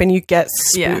too deep and you get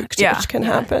spooked, yeah, which can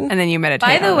happen. And then you meditate.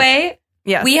 By the way,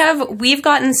 yes. we've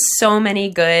gotten so many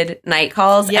good night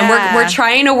calls, and we're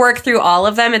trying to work through all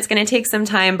of them. It's going to take some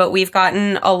time, but we've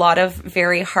gotten a lot of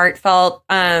very heartfelt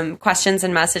questions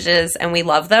and messages, and we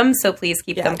love them. So please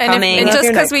keep them coming. And just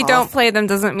because we don't play them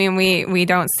doesn't mean we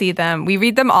don't see them. We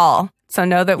read them all. So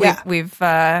know that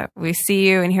we see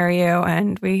you and hear you,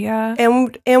 and we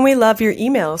and we love your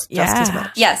emails just as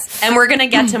much. Yes, and we're gonna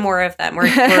get to more of them.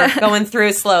 We're going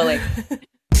through slowly.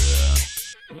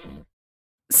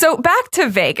 So back to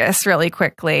Vegas really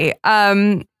quickly.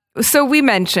 So we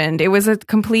mentioned it was a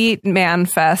complete man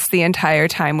fest the entire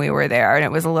time we were there, and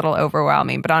it was a little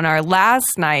overwhelming. But on our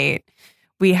last night,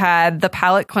 we had the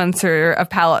palate cleanser of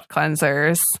palate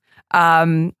cleansers.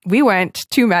 We went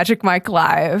to Magic Mike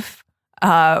Live.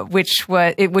 Which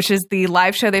is the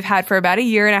live show they've had for about a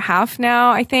year and a half now,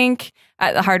 I think,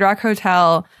 at the Hard Rock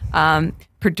Hotel,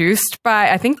 produced by,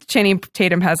 I think Channing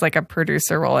Tatum has a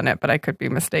producer role in it, but I could be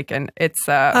mistaken. It's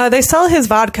they sell his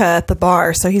vodka at the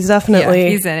bar, so he's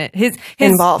definitely he's in it. His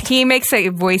involved. He makes a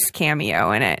voice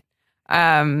cameo in it,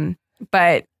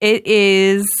 but it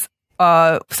is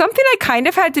something I kind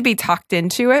of had to be talked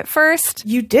into at first.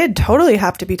 You did totally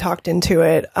have to be talked into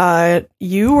it.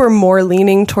 You were more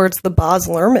leaning towards the Baz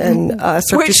Luhrmann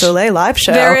Cirque du Soleil live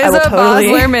show. There is a Baz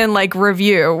Luhrmann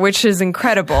review, which is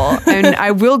incredible, and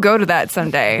I will go to that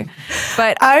someday.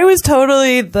 But I was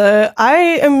totally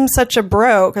I am such a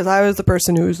bro because I was the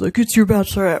person who was like, "It's your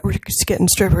bachelorette, we're just getting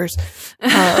strippers."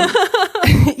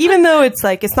 Even though it's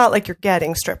not like you're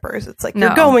getting strippers, it's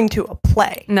you're going to a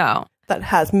play. No. That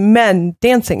has men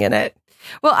dancing in it.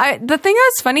 Well, the thing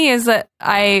that's funny is that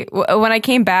when I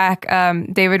came back,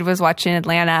 David was watching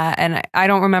Atlanta, and I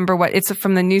don't remember it's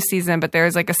from the new season, but there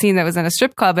was a scene that was in a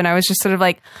strip club, and I was just sort of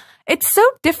it's so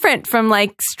different from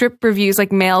strip reviews,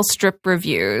 male strip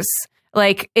reviews.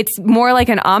 It's more like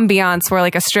an ambiance where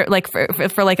a strip, for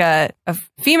a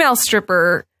female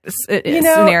stripper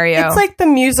scenario. It's like the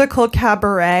musical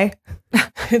Cabaret.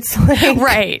 It's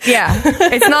right, yeah.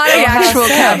 It's not an actual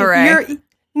cabaret.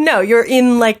 You're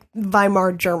in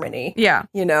Weimar, Germany. Yeah,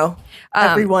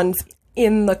 everyone's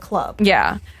in the club.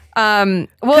 Yeah. Well,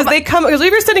 because we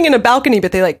were sitting in a balcony,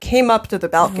 but they came up to the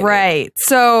balcony. Right.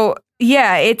 So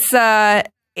yeah, it's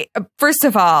first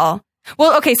of all,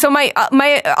 well, okay. So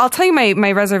I'll tell you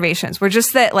my reservations were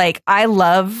just that I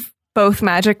love both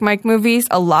Magic Mike movies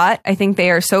a lot. I think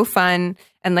they are so fun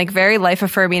and very life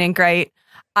affirming and great.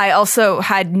 I also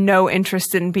had no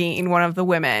interest in being one of the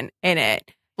women in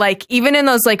it. Even in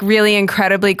those really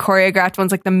incredibly choreographed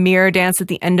ones, the mirror dance at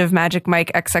the end of Magic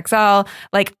Mike XXL,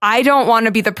 I don't want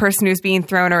to be the person who's being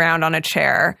thrown around on a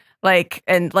chair, or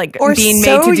being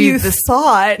so made to do you this.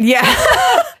 thought. Yeah.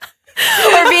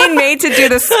 or being made to do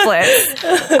the splits.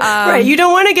 Right. You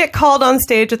don't want to get called on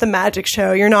stage at the magic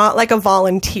show. You're not like a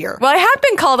volunteer. Well, I have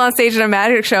been called on stage at a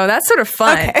magic show. That's sort of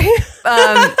fun. Okay.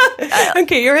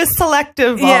 Okay, you're a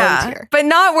selective volunteer. Yeah, but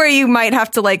not where you might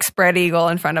have to like spread eagle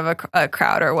in front of a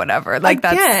crowd or whatever. Like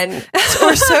Again,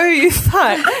 or so you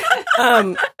thought.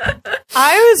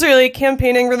 I was really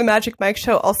campaigning for the Magic Mike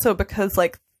show also because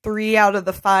like 3 out of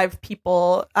the 5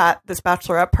 people at this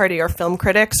bachelorette party are film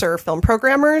critics or film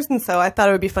programmers. And so I thought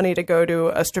it would be funny to go to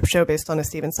a strip show based on a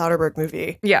Steven Soderbergh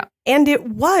movie. Yeah. And it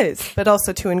was, but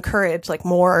also to encourage like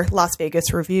more Las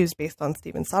Vegas reviews based on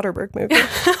Steven Soderbergh movies.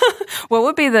 What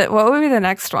would be the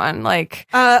next one? Like,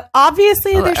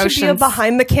 obviously there should be a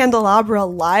Behind the Candelabra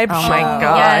live show. Oh my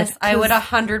God. Yes, I would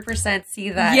 100% see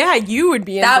that. Yeah, you would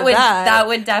be into that. That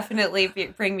would definitely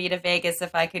bring me to Vegas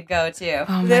if I could go too.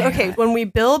 Oh okay, God. When we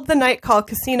build the night call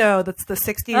casino, that's the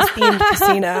 60s themed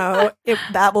casino,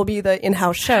 that will be the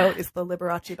in-house show, is the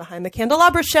Liberace Behind the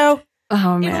Candelabra show.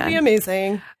 Oh man. It'll be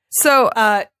amazing. So,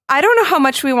 I don't know how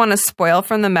much we want to spoil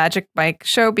from the Magic Mike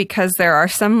show because there are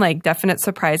some like definite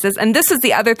surprises. And this is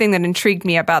the other thing that intrigued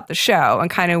me about the show and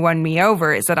kind of won me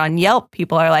over is that on Yelp,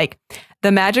 people are like,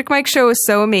 the Magic Mike show is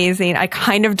so amazing. I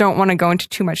kind of don't want to go into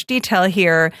too much detail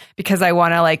here because I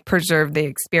want to like preserve the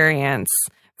experience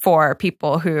for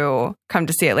people who come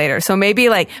to see it later. So maybe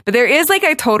like, but there is like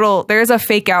there's a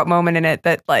fake out moment in it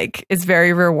that like is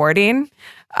very rewarding.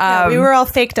 Yeah, we were all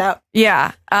faked out.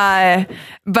 Yeah. But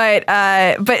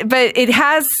it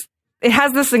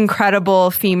has this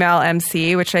incredible female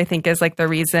MC, which I think is like the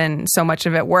reason so much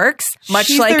of it works.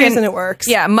 She's the reason it works.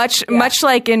 Yeah. Much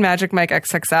like in Magic Mike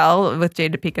XXL with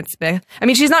Jada Pinkett Smith. I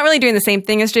mean, she's not really doing the same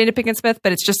thing as Jada Pinkett Smith,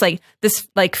 but it's just like this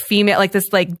like female, like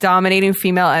this like dominating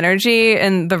female energy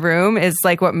in the room is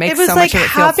like what makes so much of it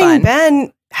feel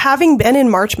fun. Having been in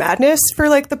March Madness for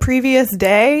like the previous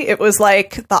day, it was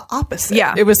like the opposite.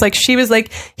 Yeah. It was like, she was like,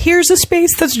 here's a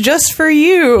space that's just for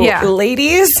you,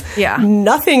 ladies. Yeah.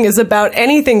 Nothing is about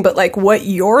anything but like what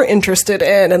you're interested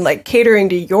in and like catering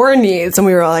to your needs. And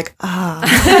we were all like,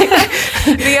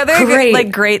 The other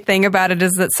great thing about it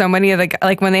is that so many of the,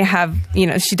 like when they have,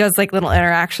 she does like little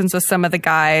interactions with some of the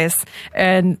guys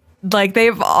and like they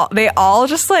all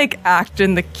just like act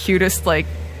in the cutest, like,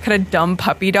 kind of dumb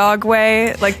puppy dog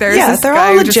way. Like there's this they're guy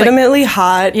all who just, legitimately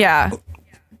hot. Yeah.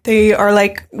 They are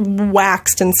like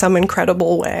waxed in some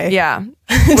incredible way. Yeah.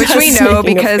 Which we know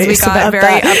because we got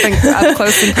very up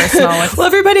close and personal with. Well,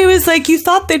 everybody was like, you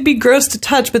thought they'd be gross to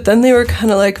touch, but then they were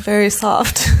kind of like very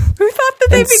soft. Who thought that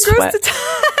they'd be gross to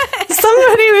touch?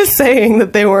 Somebody was saying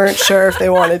that they weren't sure if they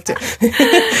wanted to.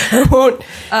 I won't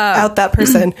out that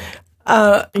person.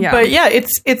 But yeah,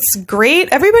 it's great.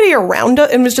 Everybody around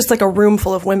it, it was just like a room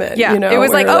full of women. Yeah, it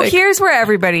was like, here's where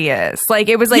everybody is. Like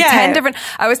it was like 10 different.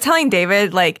 I was telling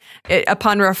David, like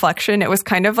upon reflection, it was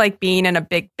kind of like being in a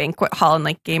big banquet hall in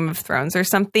like Game of Thrones or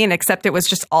something, except it was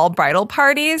just all bridal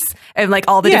parties and like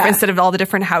all the different instead of all the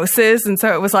different houses. And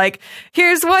so it was like,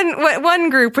 here's one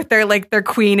group with their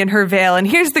queen in her veil, and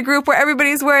here's the group where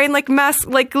everybody's wearing like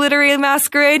glittery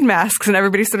masquerade masks, and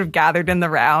everybody sort of gathered in the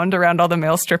round around all the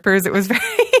male strippers. It was very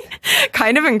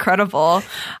kind of incredible.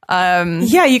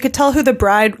 You could tell who the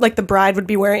bride would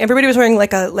be wearing. Everybody was wearing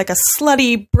like a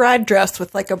slutty bride dress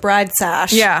with like a bride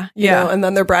sash. Yeah. You know, and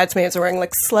then their bridesmaids are wearing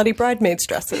like slutty bridesmaids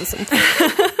dresses.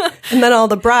 And then all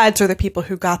the brides are the people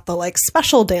who got the like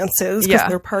special dances because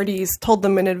their parties told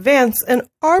them in advance. And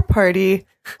our party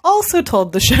also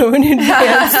told the show in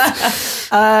advance.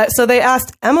 So they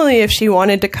asked Emily if she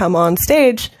wanted to come on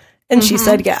stage, and she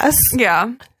said yes.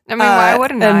 Yeah. I mean, why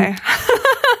wouldn't I?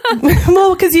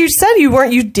 Well, because you said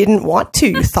you didn't want to.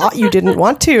 You thought you didn't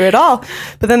want to at all.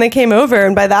 But then they came over,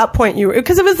 and by that point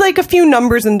because it was like a few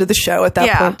numbers into the show at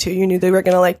that point too. You knew they were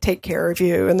going to like take care of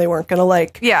you, and they weren't going to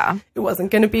like, it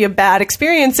wasn't going to be a bad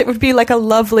experience. It would be like a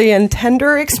lovely and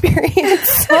tender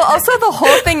experience. Well, also the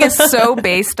whole thing is so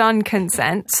based on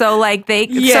consent. So like they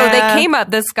came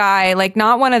up, this guy, like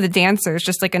not one of the dancers,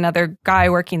 just like another guy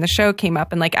working the show came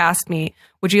up and like asked me,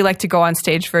 would you like to go on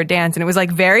stage for a dance? And it was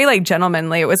like very like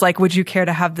gentlemanly. It was like, would you care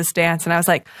to have this dance? And I was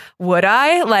like, would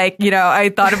I? Like, I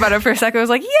thought about it for a second. I was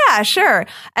like, yeah, sure.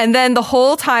 And then the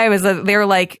whole time is that they were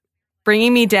like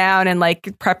bringing me down and like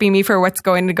prepping me for what's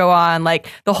going to go on. Like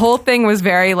the whole thing was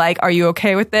very like, are you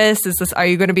okay with this? Are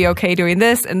you going to be okay doing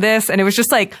this and this? And it was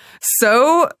just like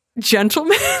so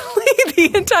gentlemanly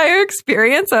the entire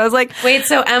experience. I was like, wait,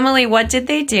 so Emily, what did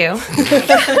they do?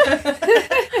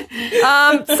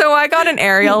 So I got an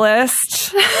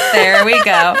arealist. There we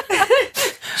go.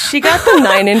 She got the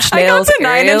 9-inch nails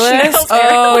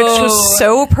arealist, which was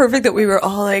so perfect that we were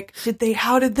all like,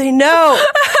 how did they know?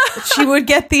 She would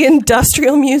get the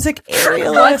industrial music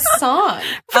aerialist. What song?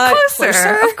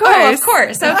 Closer. Of course. Oh, of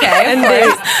course. Okay. And they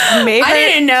made her, I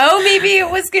didn't know. Maybe it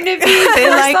was going to be they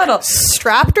more like subtle.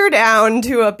 strapped her down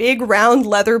to a big round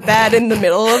leather bed in the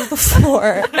middle of the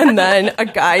floor, and then a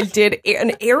guy did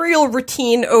an aerial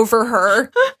routine over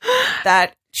her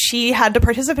that she had to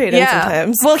participate in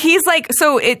sometimes. Well, he's like,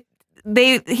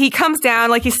 he comes down,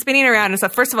 like he's spinning around and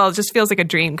stuff. First of all, it just feels like a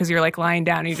dream because you're like lying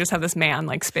down and you just have this man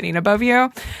like spinning above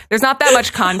you. There's not that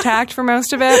much contact for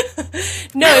most of it.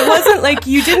 No, it wasn't like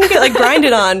you didn't get like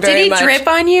grinded on very much. Did he drip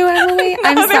on you, Emily?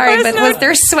 I'm sorry, but was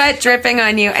there sweat dripping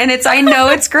on you? And I know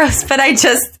it's gross, but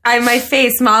my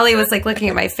face, Molly was like looking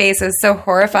at my face. I was so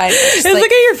horrified. It's like,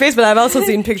 look at your face, but I've also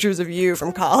seen pictures of you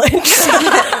from college.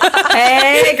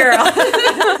 Hey, girl.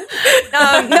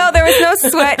 No, there was no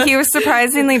sweat. He was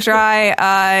surprisingly dry.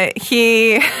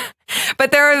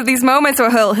 But there are these moments where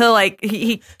he'll like,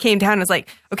 he came down and was like,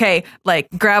 okay, like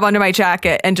grab onto my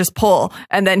jacket and just pull.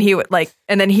 And then he would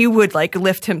like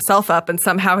lift himself up and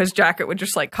somehow his jacket would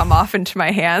just like come off into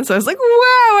my hand. So I was like,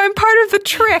 wow, I'm part of the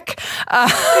trick.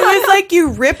 It was like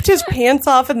you ripped his pants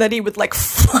off and then he would like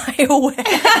fly away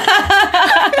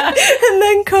and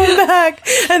then come back.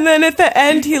 And then at the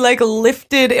end, he like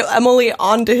lifted Emily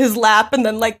onto his lap and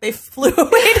then like they flew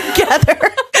away together.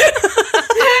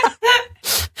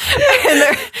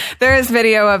 And there is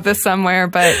video of this somewhere,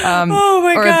 but oh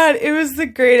my god, it was the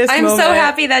greatest. I'm moment. so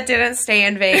happy that didn't stay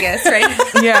in Vegas, right?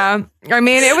 Yeah, I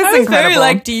mean, it was I was incredible. very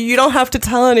like, you don't have to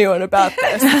tell anyone about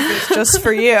this. It's just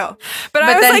for you. But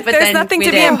I was like, there's nothing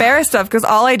to be embarrassed of because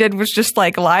all I did was just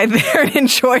like lie there and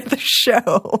enjoy the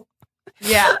show.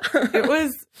 Yeah, it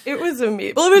was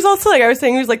amazing. Well, it was also like I was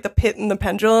saying, it was like the pit and the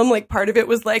pendulum. Like part of it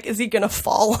was like, is he gonna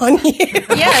fall on you? Yeah,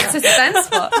 it's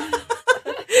suspenseful.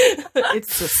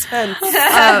 It's suspense.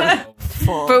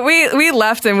 But we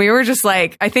left and we were just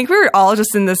like, I think we were all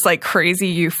just in this like crazy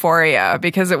euphoria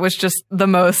because it was just the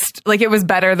most, like it was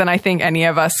better than I think any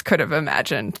of us could have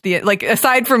imagined. Like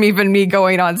aside from even me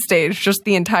going on stage, just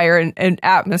the entire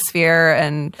atmosphere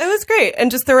and it was great. And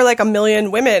just there were like a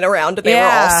million women around and they were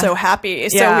all so happy.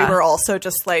 So we were also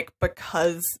just like,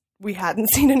 because we hadn't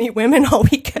seen any women all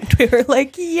weekend, we were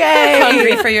like, yay.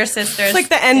 Hungry for your sisters. It's like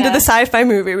the end of the sci-fi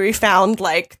movie. We found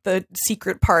like the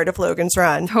secret part of Logan's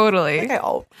Run. Totally. I think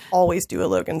I always do a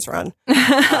Logan's Run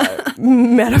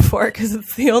metaphor because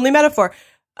it's the only metaphor.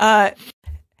 Hey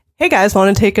guys,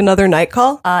 want to take another night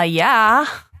call? Yeah.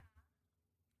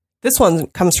 This one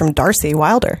comes from Darcy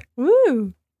Wilder.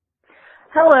 Woo.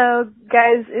 Hello,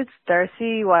 guys. It's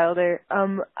Darcy Wilder.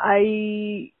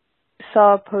 I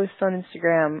saw a post on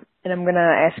Instagram, and I'm going to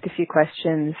ask a few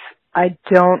questions. I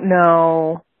don't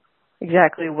know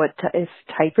exactly what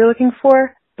type you're looking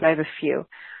for, but I have a few.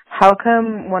 How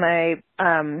come when I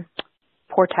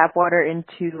pour tap water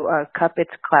into a cup,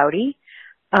 it's cloudy?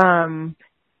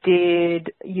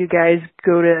 Did you guys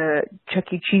go to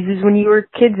Chuck E. Cheese's when you were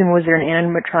kids, and was there an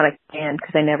animatronic band?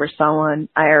 Because I never saw one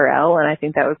IRL, and I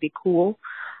think that would be cool.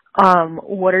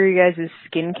 What are you guys'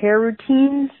 skincare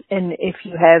routines? And if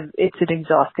you have, it's an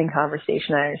exhausting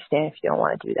conversation. I understand if you don't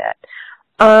want to do that.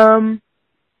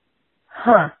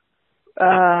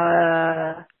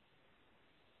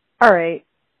 All right.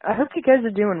 I hope you guys are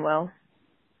doing well.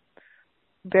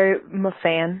 I'm a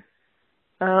fan.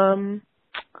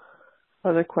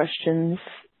 Other questions.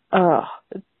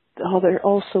 They're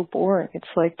all so boring. It's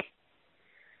like,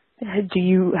 have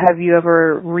you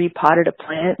ever repotted a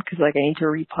plant? Because like I need to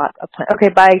repot a plant. Okay,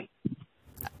 bye.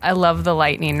 I love the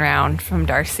lightning round from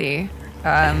Darcy.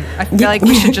 I feel like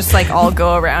we should just like all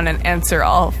go around and answer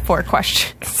all 4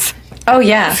 questions. Oh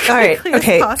yeah. All right.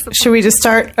 Okay. Should we just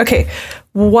start? Okay.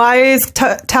 Why is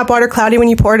tap water cloudy when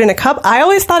you pour it in a cup? I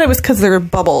always thought it was because there are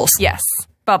bubbles. Yes,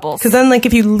 bubbles. Because then, like,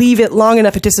 if you leave it long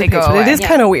enough, it dissipates. But it is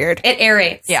kind of weird. It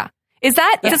aerates. Yeah. Does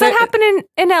that happen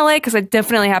in LA? Because it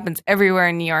definitely happens everywhere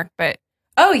in New York. But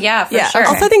oh yeah, for sure. I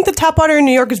also think the tap water in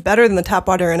New York is better than the tap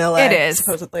water in LA. It is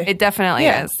supposedly. It definitely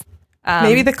is.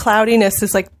 Maybe the cloudiness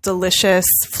is like delicious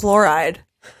fluoride.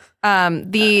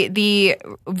 The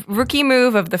rookie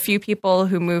move of the few people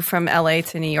who move from LA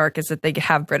to New York is that they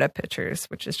have Brita pitchers,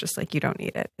 which is just like, you don't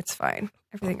need it. It's fine.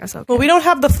 Everything goes okay. Well, we don't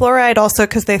have the fluoride also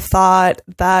because they thought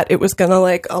that it was going to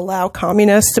like allow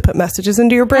communists to put messages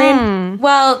into your brain.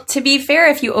 Well, to be fair,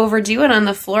 if you overdo it on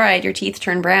the fluoride, your teeth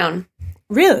turn brown.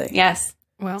 Really? Yes.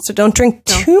 Well, so don't drink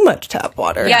too much tap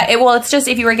water. Yeah, it's just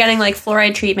if you were getting like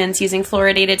fluoride treatments using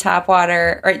fluoridated tap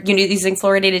water or using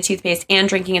fluoridated toothpaste and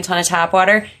drinking a ton of tap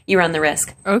water, you run the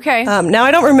risk. Okay. Now,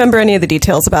 I don't remember any of the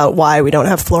details about why we don't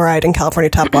have fluoride in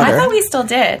California tap water. I thought we still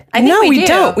did. I think no, we do.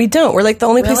 don't. We don't. We're like the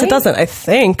only place that doesn't, I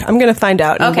think. I'm going to find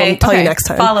out and we'll tell you next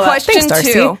time. Follow up.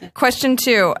 Question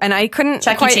two. And I couldn't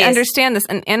quite understand this.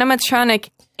 An animatronic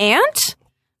ant?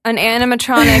 An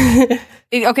animatronic...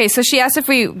 Okay, so she asked if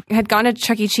we had gone to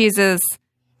Chuck E. Cheese's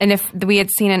and if we had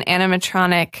seen an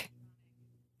animatronic...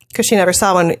 Because she never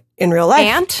saw one in real life.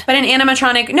 Ant? But an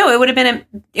animatronic... No, it would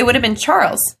have been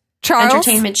Charles. Charles?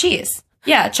 Entertainment Cheese.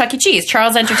 Yeah, Chuck E. Cheese.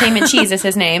 Charles Entertainment Cheese is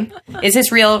his name. Is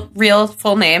his real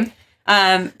full name.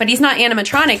 But he's not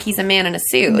animatronic. He's a man in a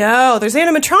suit. No, there's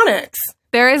animatronics.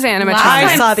 There is animatronics.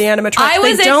 I saw the animatronics. I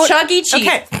was at Chuck E. Cheese.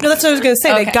 Okay, no, that's what I was going to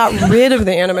say. They got rid of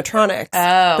the animatronics.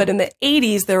 Oh. But in the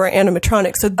 80s, there were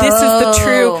animatronics. So this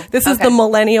is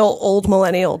the old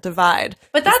millennial divide.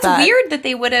 But that's weird that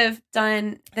they would have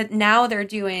done that. Now they're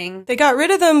doing. They got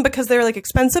rid of them because they were like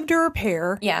expensive to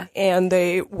repair. Yeah. And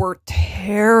they were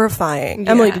terrifying.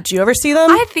 Yeah. Emily, did you ever see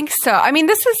them? I think so. I mean,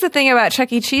 this is the thing about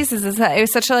Chuck E. Cheese is that it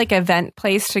was such a like event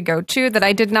place to go to that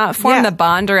I did not form the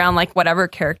bond around like whatever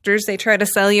characters they try to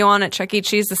sell you on at Chuck E.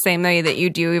 Cheese the same way that you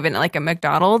do even at like a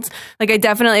McDonald's. Like I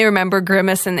definitely remember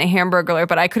Grimace and the Hamburglar,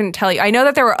 but I couldn't tell you. I know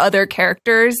that there were other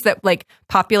characters that like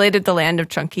populated the land of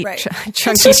Chuck E.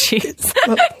 Cheese.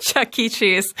 Chuck E.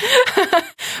 Cheese.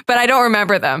 But I don't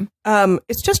remember them.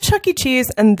 It's just Chuck E.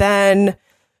 Cheese, and then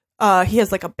he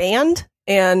has like a band.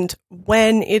 And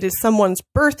when it is someone's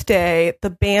birthday,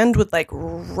 the band would like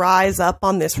rise up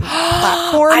on this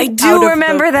platform. I do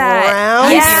remember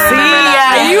that.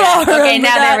 Yeah, you all remember okay,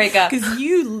 now that, there we go. Because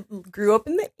you grew up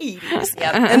in the 80s.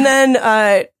 Yep. And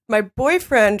then my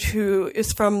boyfriend, who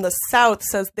is from the South,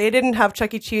 says they didn't have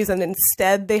Chuck E. Cheese, and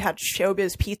instead they had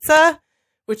Showbiz Pizza,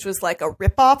 which was like a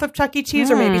ripoff of Chuck E.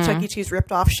 Cheese, or maybe Chuck E. Cheese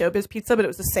ripped off Showbiz Pizza, but it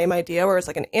was the same idea, where it's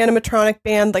like an animatronic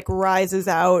band like rises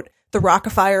out the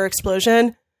Rock-afire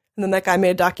explosion. And then that guy made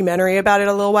a documentary about it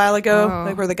a little while ago,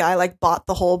 like where the guy like bought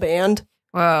the whole band.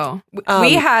 Whoa.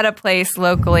 We had a place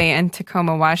locally in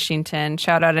Tacoma, Washington.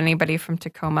 Shout out anybody from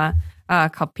Tacoma.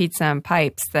 Called Pizza and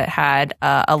Pipes that had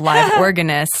a live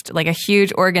organist, like a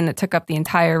huge organ that took up the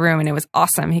entire room, and it was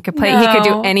awesome. He could play, he could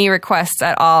do any requests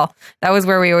at all. That was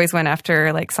where we always went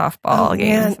after like softball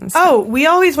games. And stuff. Oh, we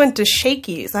always went to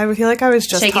Shakey's. I feel like I was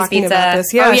just Shakey's talking Pizza. about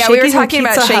this. Yeah, Shakey's we were talking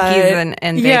about Pizza Shakey's Hut.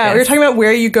 and Vegas. Yeah, we were talking about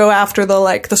where you go after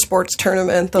the sports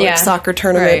tournament, the soccer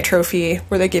tournament trophy,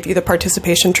 where they give you the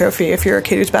participation trophy if you're a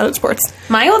kid who's bad at sports.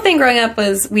 My whole thing growing up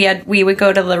was we would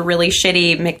go to the really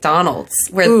shitty McDonald's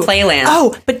where Playland.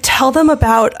 Oh, but tell them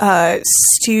about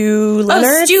Stu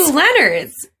Leonard's. Oh, Stu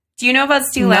Leonard's. Do you know about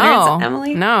Stu Leonard's,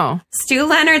 Emily? No. Stu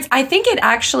Leonard's, I think it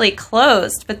actually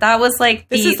closed, but that was like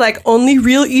This is like only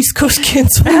real East Coast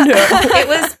kids will know. It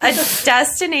was a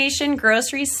destination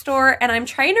grocery store, and I'm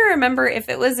trying to remember if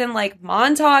it was in like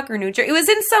Montauk or New Jersey. It was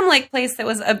in some like place that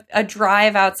was a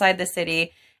drive outside the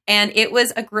city, and it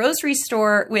was a grocery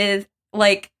store with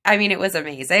like, I mean, it was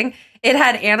amazing. It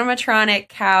had animatronic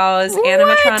cows,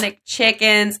 animatronic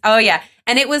chickens. Oh, yeah.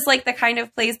 And it was like the kind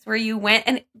of place where you went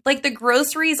and like the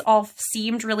groceries all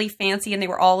seemed really fancy, and they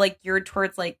were all like geared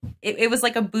towards like, it was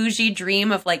like a bougie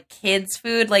dream of like kids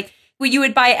food. Like you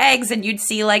would buy eggs and you'd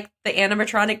see like the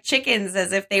animatronic chickens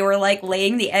as if they were like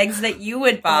laying the eggs that you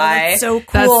would buy. Oh, that's so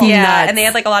cool. That's nuts. And they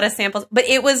had like a lot of samples, but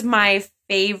it was my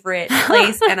favorite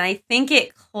place. And I think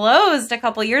it closed a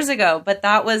couple years ago, but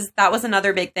that was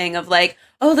another big thing of like,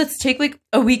 oh, let's take like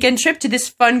a weekend trip to this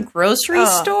fun grocery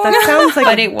store. That sounds like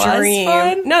but a it dream. was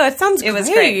fun. No, that sounds It was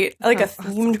great. Like a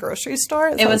themed grocery store.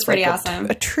 It was sounds pretty like awesome.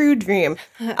 A true dream.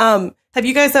 Have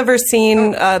you guys ever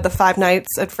seen the Five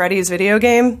Nights at Freddy's video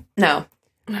game? No.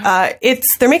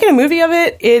 They're making a movie of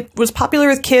it. It was popular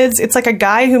with kids. It's like a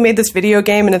guy who made this video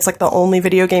game, and it's like the only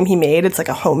video game he made. It's like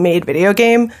a homemade video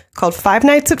game called Five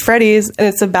Nights at Freddy's, and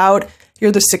it's about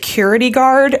you're the security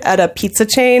guard at a pizza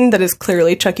chain that is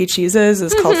clearly Chuck E. Cheese's.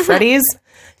 It's called Freddy's,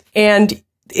 and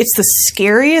it's the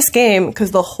scariest game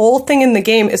because the whole thing in the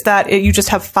game is that you just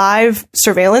have 5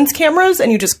 surveillance cameras, and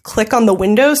you just click on the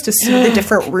windows to see the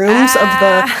different rooms of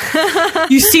the.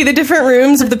 You see the different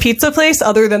rooms of the pizza place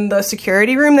other than the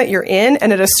security room that you're in,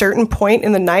 and at a certain point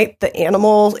in the night, the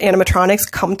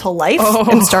animatronics come to life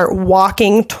and start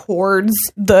walking towards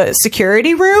the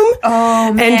security room.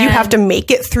 Oh, man. And you have to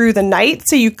make it through the night,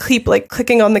 so you keep like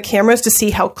clicking on the cameras to see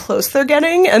how close they're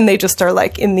getting, and they just are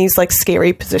like in these like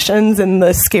scary positions in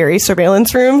the scary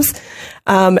surveillance rooms,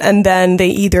 and then they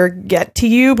either get to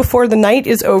you before the night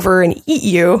is over and eat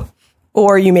you,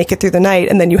 or you make it through the night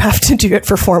and then you have to do it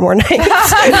for 4 more nights.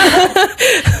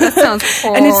 That sounds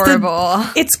horrible.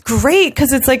 It's great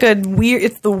because it's like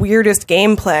it's the weirdest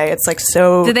gameplay. It's like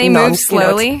so. Do they move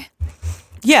slowly?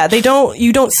 Yeah,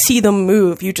 you don't see them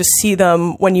move. You just see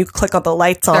them when you click on the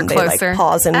lights on, they like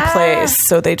pause in place.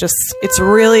 So it's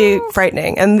really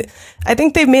frightening. And I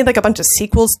think they've made like a bunch of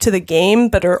sequels to the game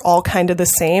that are all kind of the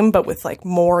same, but with like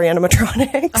more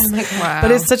animatronics. Oh my God. Wow. But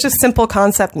it's such a simple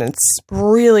concept and it's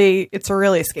really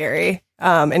scary.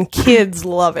 And kids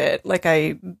love it. Like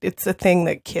it's a thing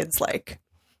that kids like.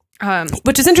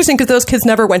 Which is interesting because those kids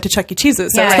never went to Chuck E.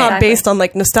 Cheese's, so it's not based on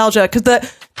like nostalgia. Because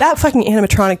that fucking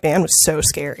animatronic band was so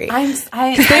scary.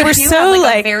 They were so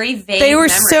like very vague. They were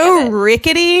so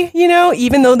rickety, you know.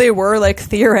 Even though they were like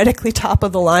theoretically top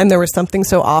of the line, there was something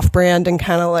so off-brand and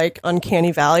kind of like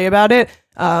uncanny valley about it.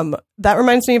 That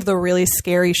reminds me of the really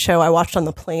scary show I watched on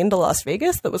the plane to Las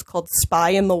Vegas that was called Spy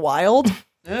in the Wild.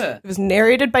 It was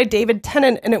narrated by David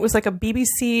Tennant, and it was like a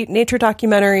BBC nature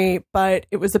documentary, but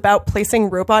it was about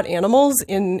placing robot animals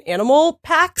in animal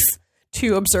packs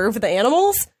to observe the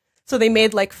animals. So they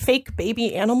made like fake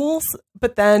baby animals,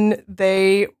 but then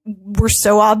they were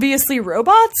so obviously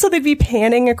robots, so they'd be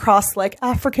panning across like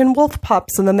African wolf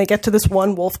pups, and then they get to this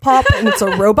one wolf pup, and it's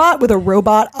a robot with a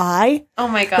robot eye. Oh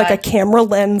my God. Like a camera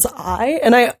lens eye.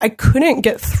 And I couldn't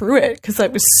get through it because I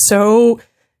was so...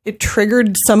 It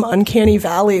triggered some uncanny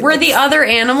valley. Were the other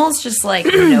animals just like,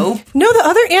 nope? No, the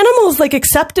other animals like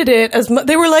accepted it as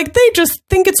they were like, they just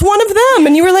think it's one of them.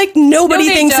 And you were like, nobody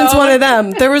thinks it's one of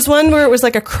them. There was one where it was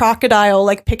like a crocodile,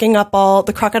 like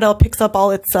the crocodile picks up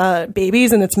all its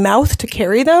babies in its mouth to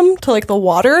carry them to like the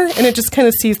water. And it just kind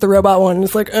of sees the robot one and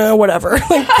is like, whatever.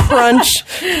 Like, crunch.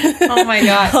 Oh my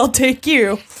God. I'll take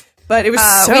you. But it was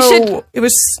sorry. We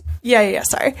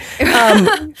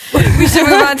should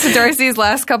move on to Darcy's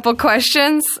last couple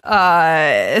questions.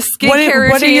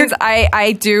 Skincare routines.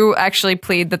 I do actually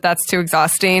plead that that's too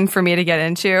exhausting for me to get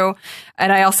into.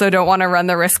 And I also don't want to run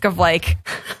the risk of like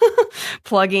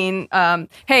plugging.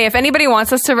 Hey, if anybody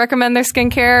wants us to recommend their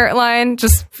skincare line,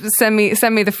 just send me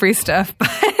the free stuff.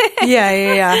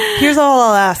 Yeah. Here's all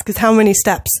I'll ask is how many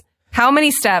steps? How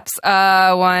many steps?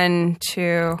 1,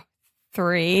 2,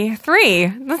 3.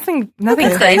 Nothing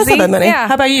crazy. That's not that many. Yeah.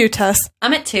 How about you, Tess?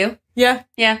 I'm at 2. Yeah.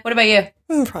 What about you?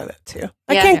 I'm probably at 2.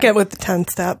 I can't get with the 10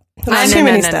 step. There's too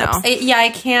many steps. No. I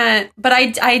can't. But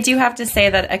I do have to say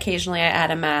that occasionally I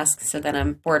add a mask, so then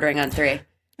I'm bordering on 3.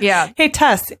 Yeah. Hey,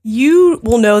 Tess, you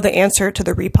will know the answer to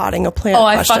the repotting a plant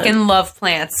question. I fucking love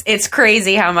plants. It's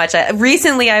crazy how much.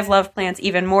 Recently, I've loved plants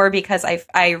even more because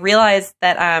I realized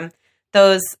that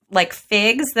those like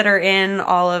figs that are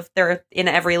they're in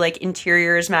every like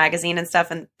interiors magazine and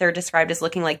stuff, and they're described as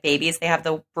looking like babies. They have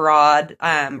the broad,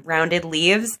 rounded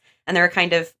leaves, and they're a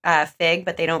kind of fig,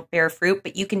 but they don't bear fruit.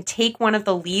 But you can take one of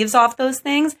the leaves off those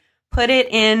things, put it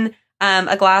in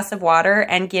a glass of water,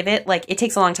 and give it it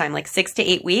takes a long time, like 6 to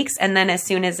 8 weeks, and then as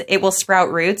soon as it will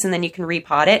sprout roots, and then you can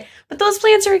repot it. But those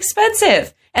plants are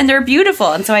expensive. And they're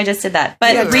beautiful, and so I just did that.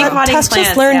 But repotting Tess plants,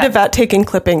 just learned about taking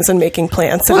clippings and making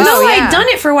plants. I'd done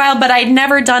it for a while, but I'd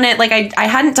never done it. Like I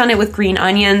hadn't done it with green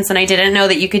onions, and I didn't know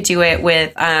that you could do it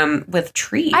with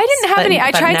trees. I didn't have any.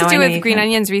 I tried to do it with green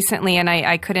onions recently, and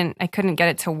I couldn't get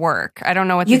it to work. I don't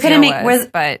know what the deal was,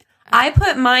 but I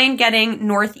put mine getting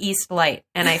northeast light,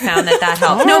 and I found that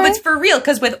helped. No, but it's for real,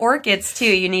 because with orchids too,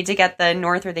 you need to get the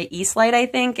north or the east light. I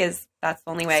think that's the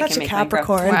only way I can make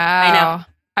Capricorn. mine grow. Wow. I know.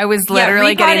 I was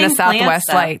literally getting the southwest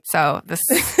light, so this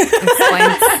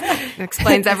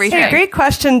explains everything. Hey, great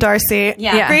question, Darcy.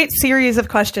 Yeah. Great series of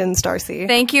questions, Darcy.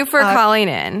 Thank you for calling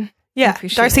in. Yeah,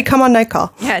 Darcy, come on Night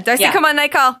Call. Yeah, Darcy, come on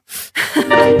Night Call.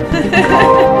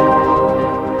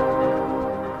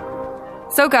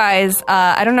 So, guys,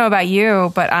 I don't know about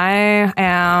you, but I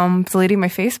am deleting my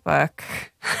Facebook.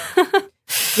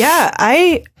 Yeah,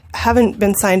 I haven't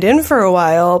been signed in for a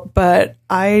while, but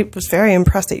I was very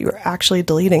impressed that you were actually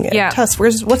deleting it. Yeah. Tess,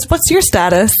 what's your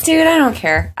status? Dude, I don't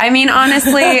care. I mean,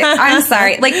 honestly, I'm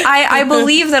sorry. Like, I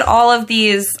believe that all of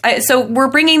these... so we're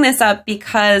bringing this up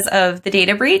because of the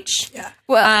data breach. Yeah.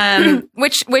 Well,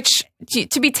 which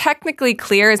to be technically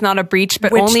clear is not a breach,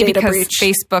 but only because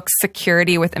Facebook's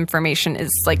security with information is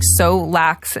like so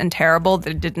lax and terrible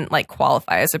that it didn't like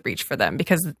qualify as a breach for them,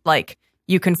 because like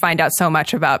you can find out so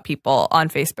much about people on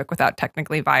Facebook without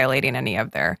technically violating any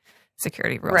of their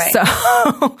security rules. Right.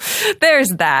 So there's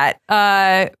that.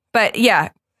 But yeah,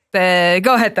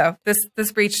 go ahead though.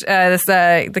 This breach,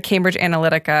 the Cambridge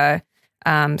Analytica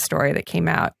story that came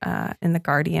out in the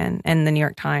Guardian and the New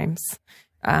York Times.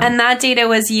 And that data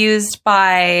was used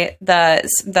by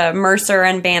the Mercer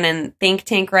and Bannon think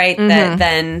tank, right? Mm-hmm. That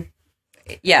then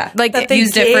like that they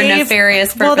used it for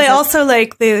nefarious purposes. Well, they also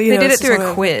like they did it through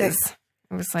a quiz.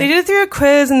 It was like, they did it through a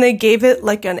quiz, and they gave it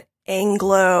like an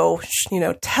Anglo,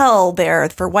 tell there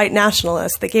for white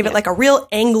nationalists. They gave it like a real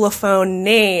Anglophone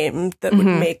name that would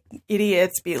make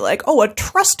idiots be like, "Oh, a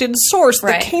trusted source,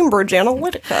 the Cambridge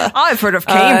Analytica." I've heard of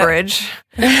Cambridge.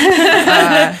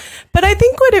 But I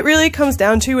think what it really comes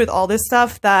down to with all this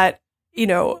stuff that,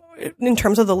 in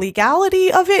terms of the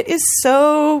legality of it is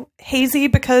so hazy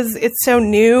because it's so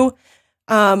new.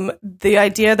 The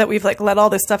idea that we've like let all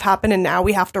this stuff happen and now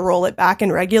we have to roll it back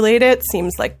and regulate it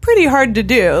seems like pretty hard to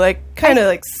do. Like kind of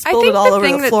like spilled it all over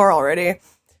the floor already.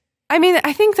 I mean,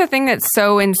 I think the thing that's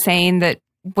so insane that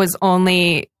was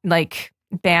only like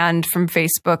banned from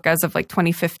Facebook as of like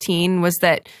 2015 was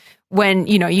that when,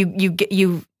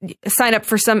 you sign up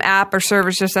for some app or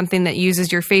service or something that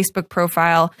uses your Facebook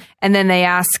profile, and then they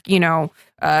ask,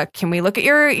 can we look at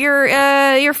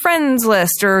your friends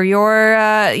list or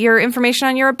your information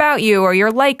on your about you or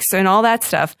your likes and all that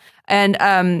stuff?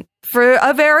 And for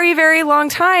a very, very long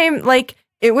time, like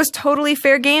it was totally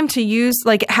fair game to use,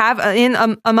 like have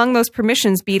among those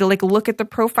permissions be to like look at the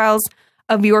profiles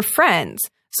of your friends.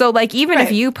 So like even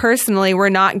if you personally were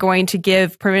not going to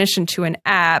give permission to an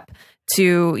app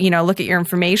to, look at your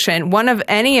information, one of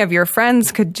any of your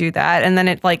friends could do that. And then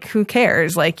it like, who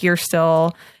cares? Like you're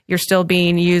still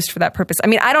being used for that purpose. I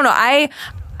mean, I don't know.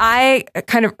 I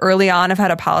kind of early on have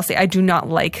had a policy. I do not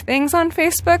like things on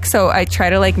Facebook. So I try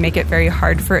to like make it very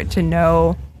hard for it to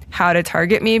know how to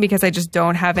target me because I just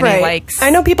don't have any likes. I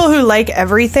know people who like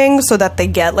everything so that they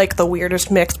get like the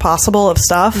weirdest mix possible of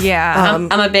stuff. Yeah.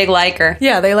 I'm a big liker.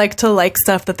 Yeah, they like to like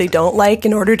stuff that they don't like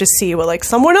in order to see what like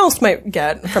someone else might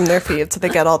get from their feed. So they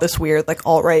get all this weird like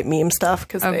alt-right meme stuff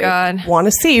because they want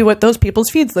to see what those people's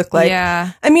feeds look like.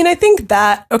 Yeah. I mean, I think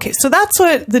that, okay, so that's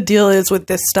what the deal is with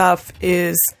this stuff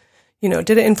is, did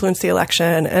it influence the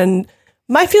election? And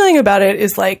my feeling about it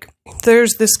is like,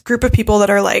 there's this group of people that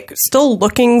are like still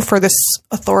looking for this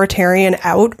authoritarian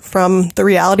out from the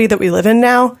reality that we live in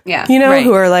now. Yeah.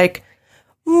 Who are like,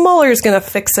 Mueller's going to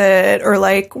fix it, or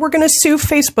like, we're going to sue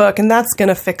Facebook and that's going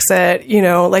to fix it.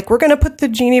 Like we're going to put the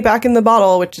genie back in the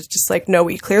bottle, which is just like, no,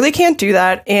 we clearly can't do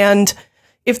that. And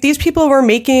if these people were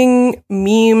making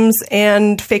memes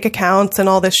and fake accounts and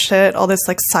all this shit, all this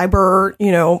like cyber,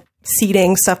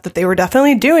 seeding stuff that they were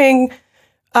definitely doing,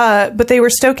 but they were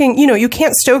stoking, you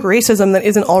can't stoke racism that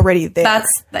isn't already there.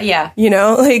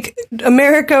 Like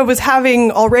America was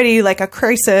having already like a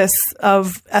crisis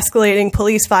of escalating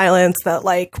police violence that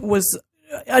like was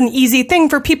an easy thing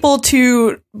for people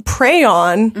to prey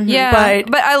on. Yeah.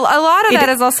 But a lot of that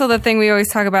is also the thing we always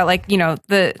talk about, like,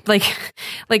 the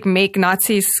like make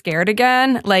Nazis scared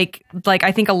again. Like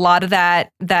I think a lot of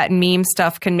that meme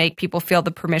stuff can make people feel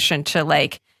the permission to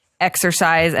like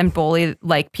exercise and bully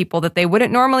like people that they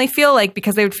wouldn't normally feel like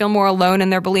because they would feel more alone in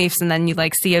their beliefs. And then you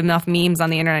like see enough memes on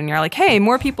the internet and you're like, hey,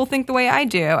 more people think the way I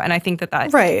do. And I think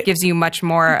that gives you much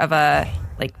more of a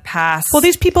like pass. Well,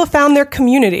 these people found their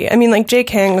community. I mean, like Jay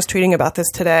Kang was tweeting about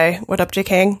this today. What up, Jay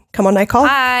Kang? Come on, Nightcall.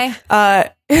 Hi.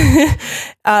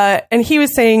 And he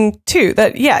was saying too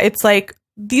that, it's like,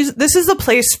 this is a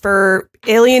place for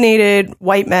alienated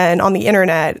white men on the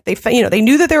internet. They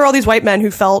knew that there were all these white men who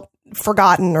felt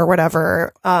forgotten or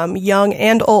whatever, young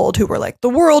and old, who were like, the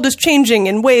world is changing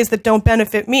in ways that don't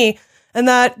benefit me, and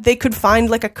that they could find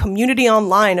like a community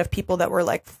online of people that were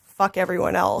like, fuck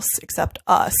everyone else except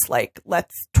us, like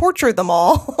let's torture them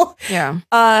all.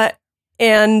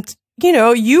 And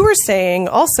you were saying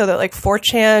also that like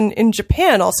 4chan in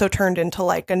Japan also turned into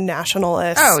like a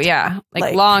nationalist. Oh yeah,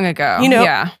 like long ago.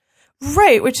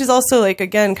 Right, which is also like,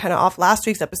 again, kind of off last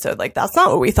week's episode. Like, that's not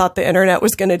what we thought the internet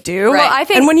was going to do. Right. Well, I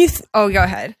think. And when you go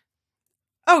ahead.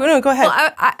 Oh no, go ahead.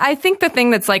 Well, I think the thing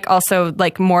that's like also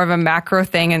like more of a macro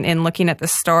thing in looking at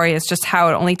this story is just how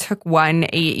it only took 1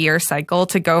 8-year cycle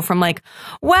to go from like,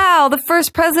 wow, the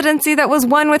first presidency that was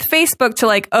won with Facebook to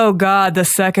like, oh God, the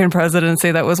second presidency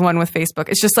that was won with Facebook.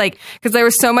 It's just like, because there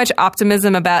was so much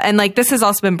optimism about, and like this has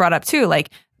also been brought up too.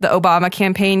 Like the Obama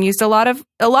campaign used a lot of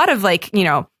like,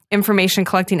 information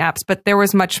collecting apps, but there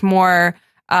was much more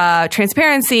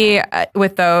transparency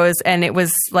with those, and it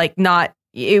was like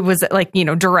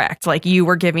direct, like you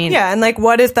were giving. Yeah, and like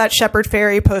what is that Shepherd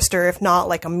Ferry poster if not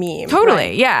like a meme? Totally,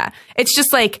 right? Yeah. It's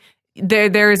just like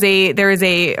there is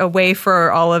a way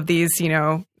for all of these,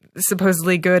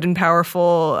 supposedly good and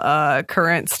powerful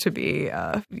currents to be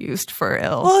used for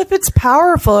ill. Well, if it's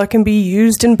powerful, it can be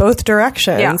used in both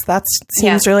directions. Yeah. That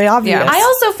seems really obvious. I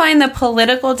also find the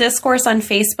political discourse on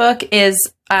Facebook is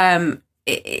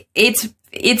it's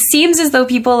it seems as though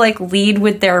people like lead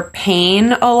with their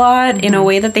pain a lot in a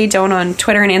way that they don't on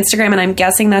Twitter and Instagram. And I'm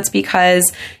guessing that's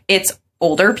because it's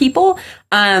older people.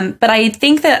 But I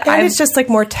think that it's just like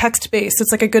more text based.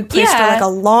 It's like a good place for like a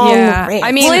long rant.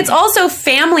 I mean, well, it's also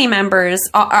family members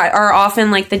are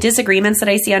often like the disagreements that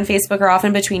I see on Facebook are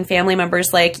often between family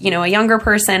members, like, you know, a younger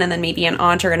person and then maybe an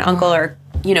aunt or an uncle or,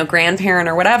 you know, grandparent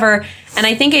or whatever. And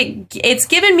I think it's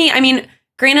given me, I mean,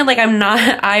 granted, like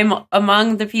I'm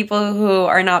among the people who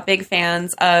are not big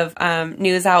fans of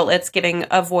news outlets giving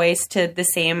a voice to the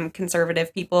same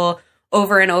conservative people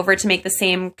over and over to make the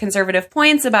same conservative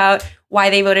points about why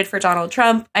they voted for Donald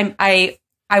Trump. I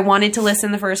wanted to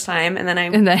listen the first time and then I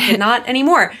did not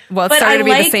anymore. Well, it started to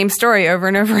be the same story over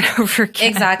and over and over again.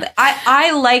 Exactly.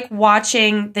 I like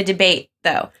watching the debate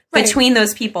though between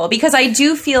those people because I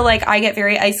do feel like I get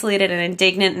very isolated and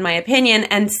indignant in my opinion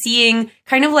and seeing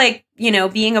kind of like, you know,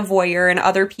 being a voyeur in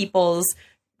other people's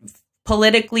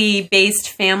politically based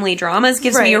family dramas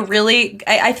gives me a really,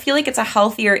 I feel like it's a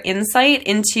healthier insight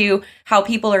into how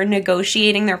people are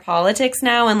negotiating their politics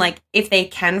now and like if they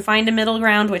can find a middle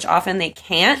ground, which often they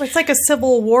can't. It's like a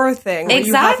civil war thing. Where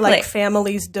you have like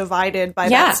families divided by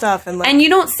that stuff. And you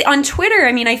don't see on Twitter,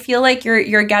 I mean, I feel like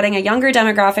you're getting a younger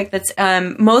demographic that's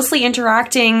mostly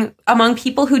interacting among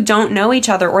people who don't know each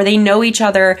other or they know each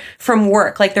other from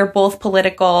work. Like they're both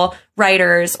political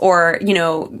writers or, you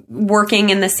know, working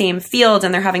in the same field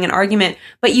and they're having an argument.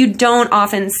 But you don't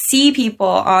often see people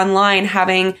online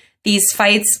having these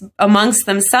fights amongst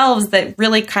themselves that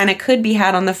really kind of could be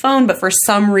had on the phone, but for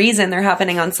some reason they're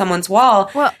happening on someone's wall.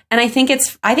 Well, and I think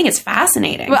it's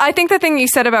fascinating. Well, I think the thing you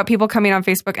said about people coming on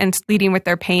Facebook and leading with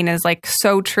their pain is like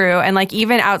so true. And like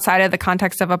even outside of the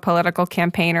context of a political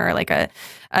campaign or like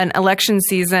an election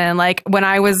season, like when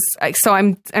I was, so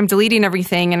I'm deleting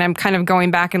everything and I'm kind of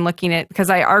going back and looking at, because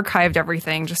I archived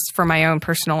everything just for my own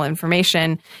personal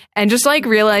information and just like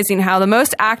realizing how the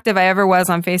most active I ever was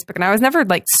on Facebook. And I was never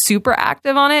like super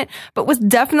active on it, but was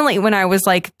definitely when I was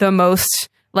like the most,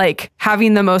 like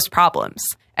having the most problems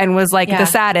and was like the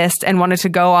saddest and wanted to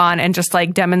go on and just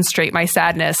like demonstrate my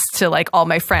sadness to like all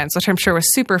my friends, which I'm sure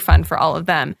was super fun for all of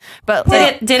them. But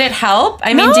did it help?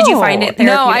 I mean, did you find it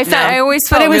therapeutic? No, I always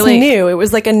felt it was really new. It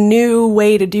was like a new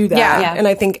way to do that. Yeah. And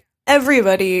I think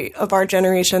everybody of our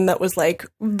generation that was like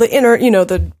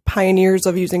the pioneers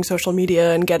of using social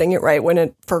media and getting it right when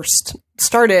it first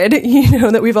started, you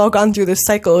know, that we've all gone through this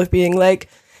cycle of being like,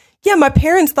 yeah, my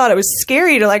parents thought it was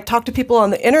scary to like talk to people on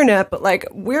the internet, but like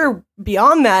we're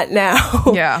beyond that now.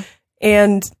 Yeah.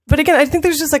 But again, I think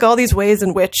there's just like all these ways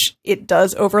in which it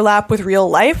does overlap with real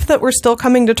life that we're still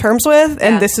coming to terms with.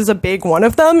 And this is a big one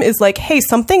of them is like, hey,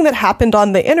 something that happened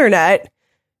on the internet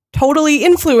totally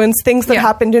influenced things that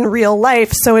happened in real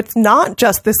life. So it's not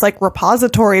just this like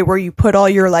repository where you put all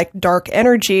your like dark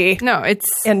energy. No, it's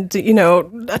and you know,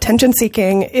 attention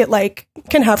seeking. It like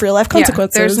can have real life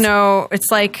consequences. There's no, it's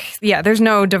like, there's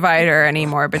no divider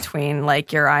anymore between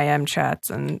like your IM chats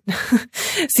and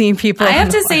seeing people. I have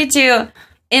to say too,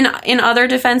 in other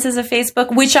defenses of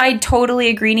Facebook, which I totally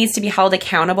agree needs to be held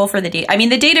accountable for the data. I mean,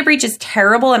 the data breach is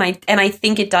terrible, and I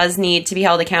think it does need to be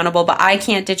held accountable. But I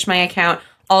can't ditch my account.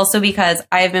 Also because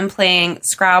I've been playing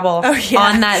Scrabble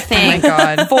on that thing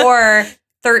for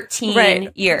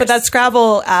 13 years. But that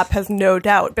Scrabble app has no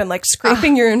doubt been like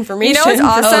scraping your information. You know what's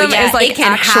awesome is like it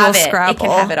can actual have it. Scrabble. It can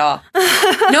have it all.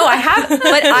 No, I have,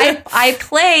 but I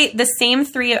play the same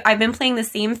three. I've been playing the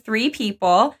same three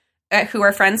people who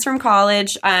are friends from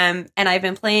college, and I've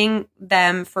been playing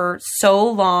them for so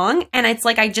long, and it's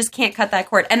like I just can't cut that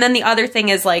cord. And then the other thing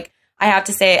is like, I have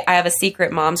to say, I have a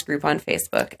secret moms group on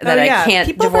Facebook that I can't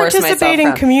divorce myself from. People participate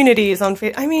in communities on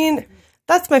Facebook. I mean,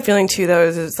 that's my feeling too, though,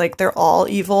 is like they're all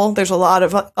evil. There's a lot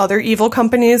of other evil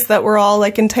companies that we're all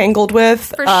like entangled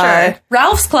with. For sure.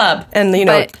 Ralph's Club. And, you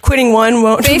know, quitting one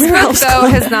won't Facebook, though,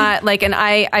 has not, like, and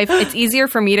it's easier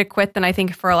for me to quit than I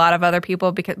think for a lot of other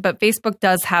people, but Facebook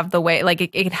does have the way, like,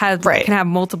 it can have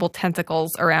multiple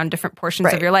tentacles around different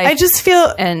portions of your life. I just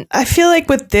feel, I feel like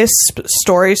with this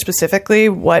story specifically,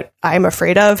 what I'm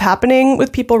afraid of happening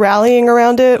with people rallying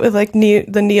around it, with like the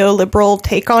neoliberal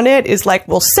take on it, is like,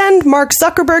 we'll send Mark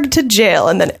Zuckerberg to jail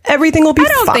and then everything will be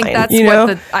fine. I don't think that's what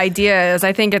the idea is.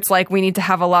 I think it's like we need to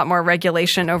have a lot more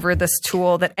regulation over this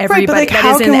tool that everybody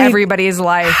that is in everybody's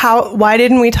life. Why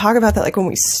didn't we talk about that like when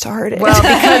we started? Well,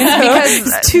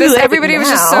 because everybody was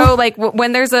just so like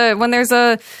when there's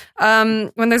a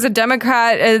when there's a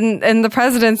Democrat in the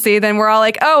presidency, then we're all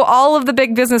like, oh, all of the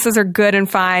big businesses are good and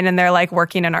fine, and they're like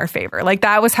working in our favor. Like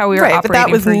that was how we were operating. But that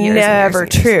was for years never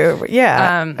and years and years. True.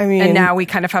 Yeah, I mean, and now we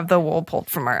kind of have the wool pulled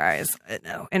from our eyes,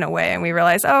 in a way, and we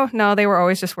realize, oh no, they were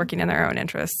always just working in their own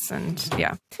interests, and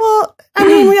yeah. Well, I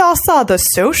mean, we all saw The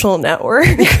Social Network.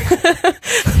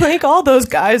 Like all those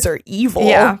guys are evil.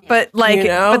 Yeah, but like,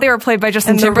 but they were played by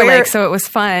Justin Timberlake, so it was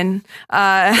fun.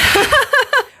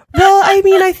 Well, I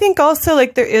mean, I think also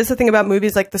like there is a thing about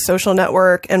movies like The Social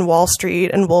Network and Wall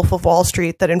Street and Wolf of Wall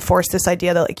Street that enforce this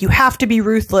idea that like you have to be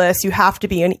ruthless, you have to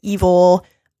be an evil,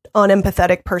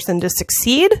 unempathetic person to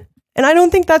succeed. And I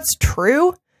don't think that's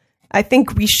true. I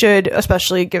think we should,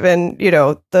 especially given,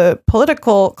 the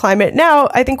political climate now,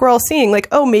 I think we're all seeing like,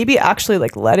 oh, maybe actually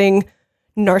like letting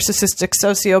narcissistic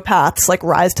sociopaths like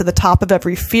rise to the top of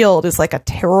every field is like a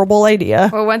terrible idea.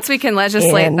 Well, once we can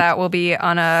legislate that, we'll be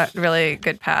on a really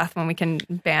good path when we can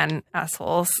ban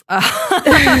assholes.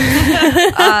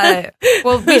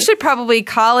 Well, we should probably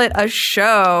call it a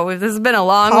show. This has been a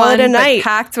long one. Call it a night.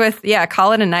 Packed with,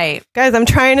 call it a night. Guys, I'm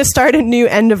trying to start a new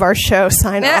end of our show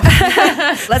sign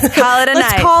off. Let's call it a night.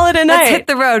 Let's call it a night. Let's hit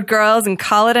the road, girls, and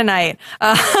call it a night.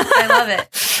 I love it.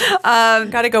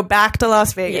 Got to go back to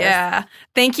Las Vegas. Yeah.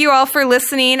 Thank you all for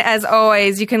listening. As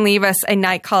always, you can leave us a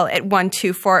night call at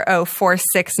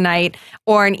 1-240-46-NIGHT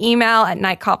or an email at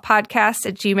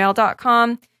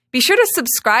nightcallpodcast@gmail.com. Be sure to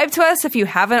subscribe to us if you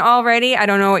haven't already. I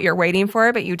don't know what you're waiting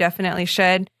for, but you definitely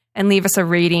should. And leave us a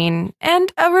rating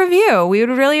and a review. We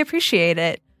would really appreciate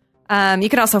it. You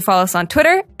can also follow us on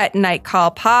Twitter at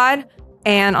nightcallpod.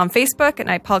 And on Facebook at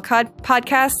Nightcall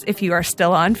Podcast, if you are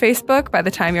still on Facebook by the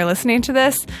time you're listening to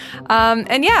this.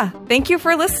 And yeah, thank you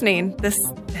for listening.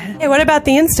 Hey, what about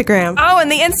the Instagram? Oh,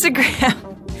 and the Instagram.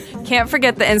 Can't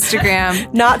forget the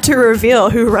Instagram. Not to reveal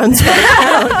who runs what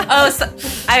account.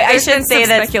 I should say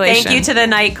that thank you to the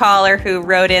night caller who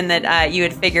wrote in that you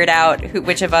had figured out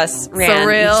which of us ran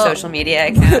each social media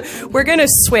account. We're going to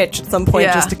switch at some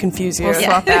point just to confuse you. We'll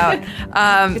swap out.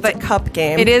 It's a cup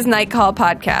game. It is Nightcall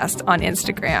Podcast on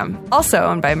Instagram. Also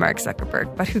owned by Mark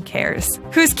Zuckerberg, but who cares?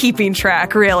 Who's keeping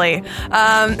track, really?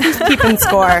 Who's keeping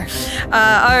score? All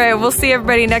right, we'll see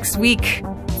everybody next week.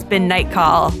 It's been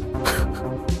Nightcall.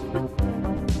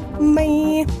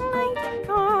 Bye.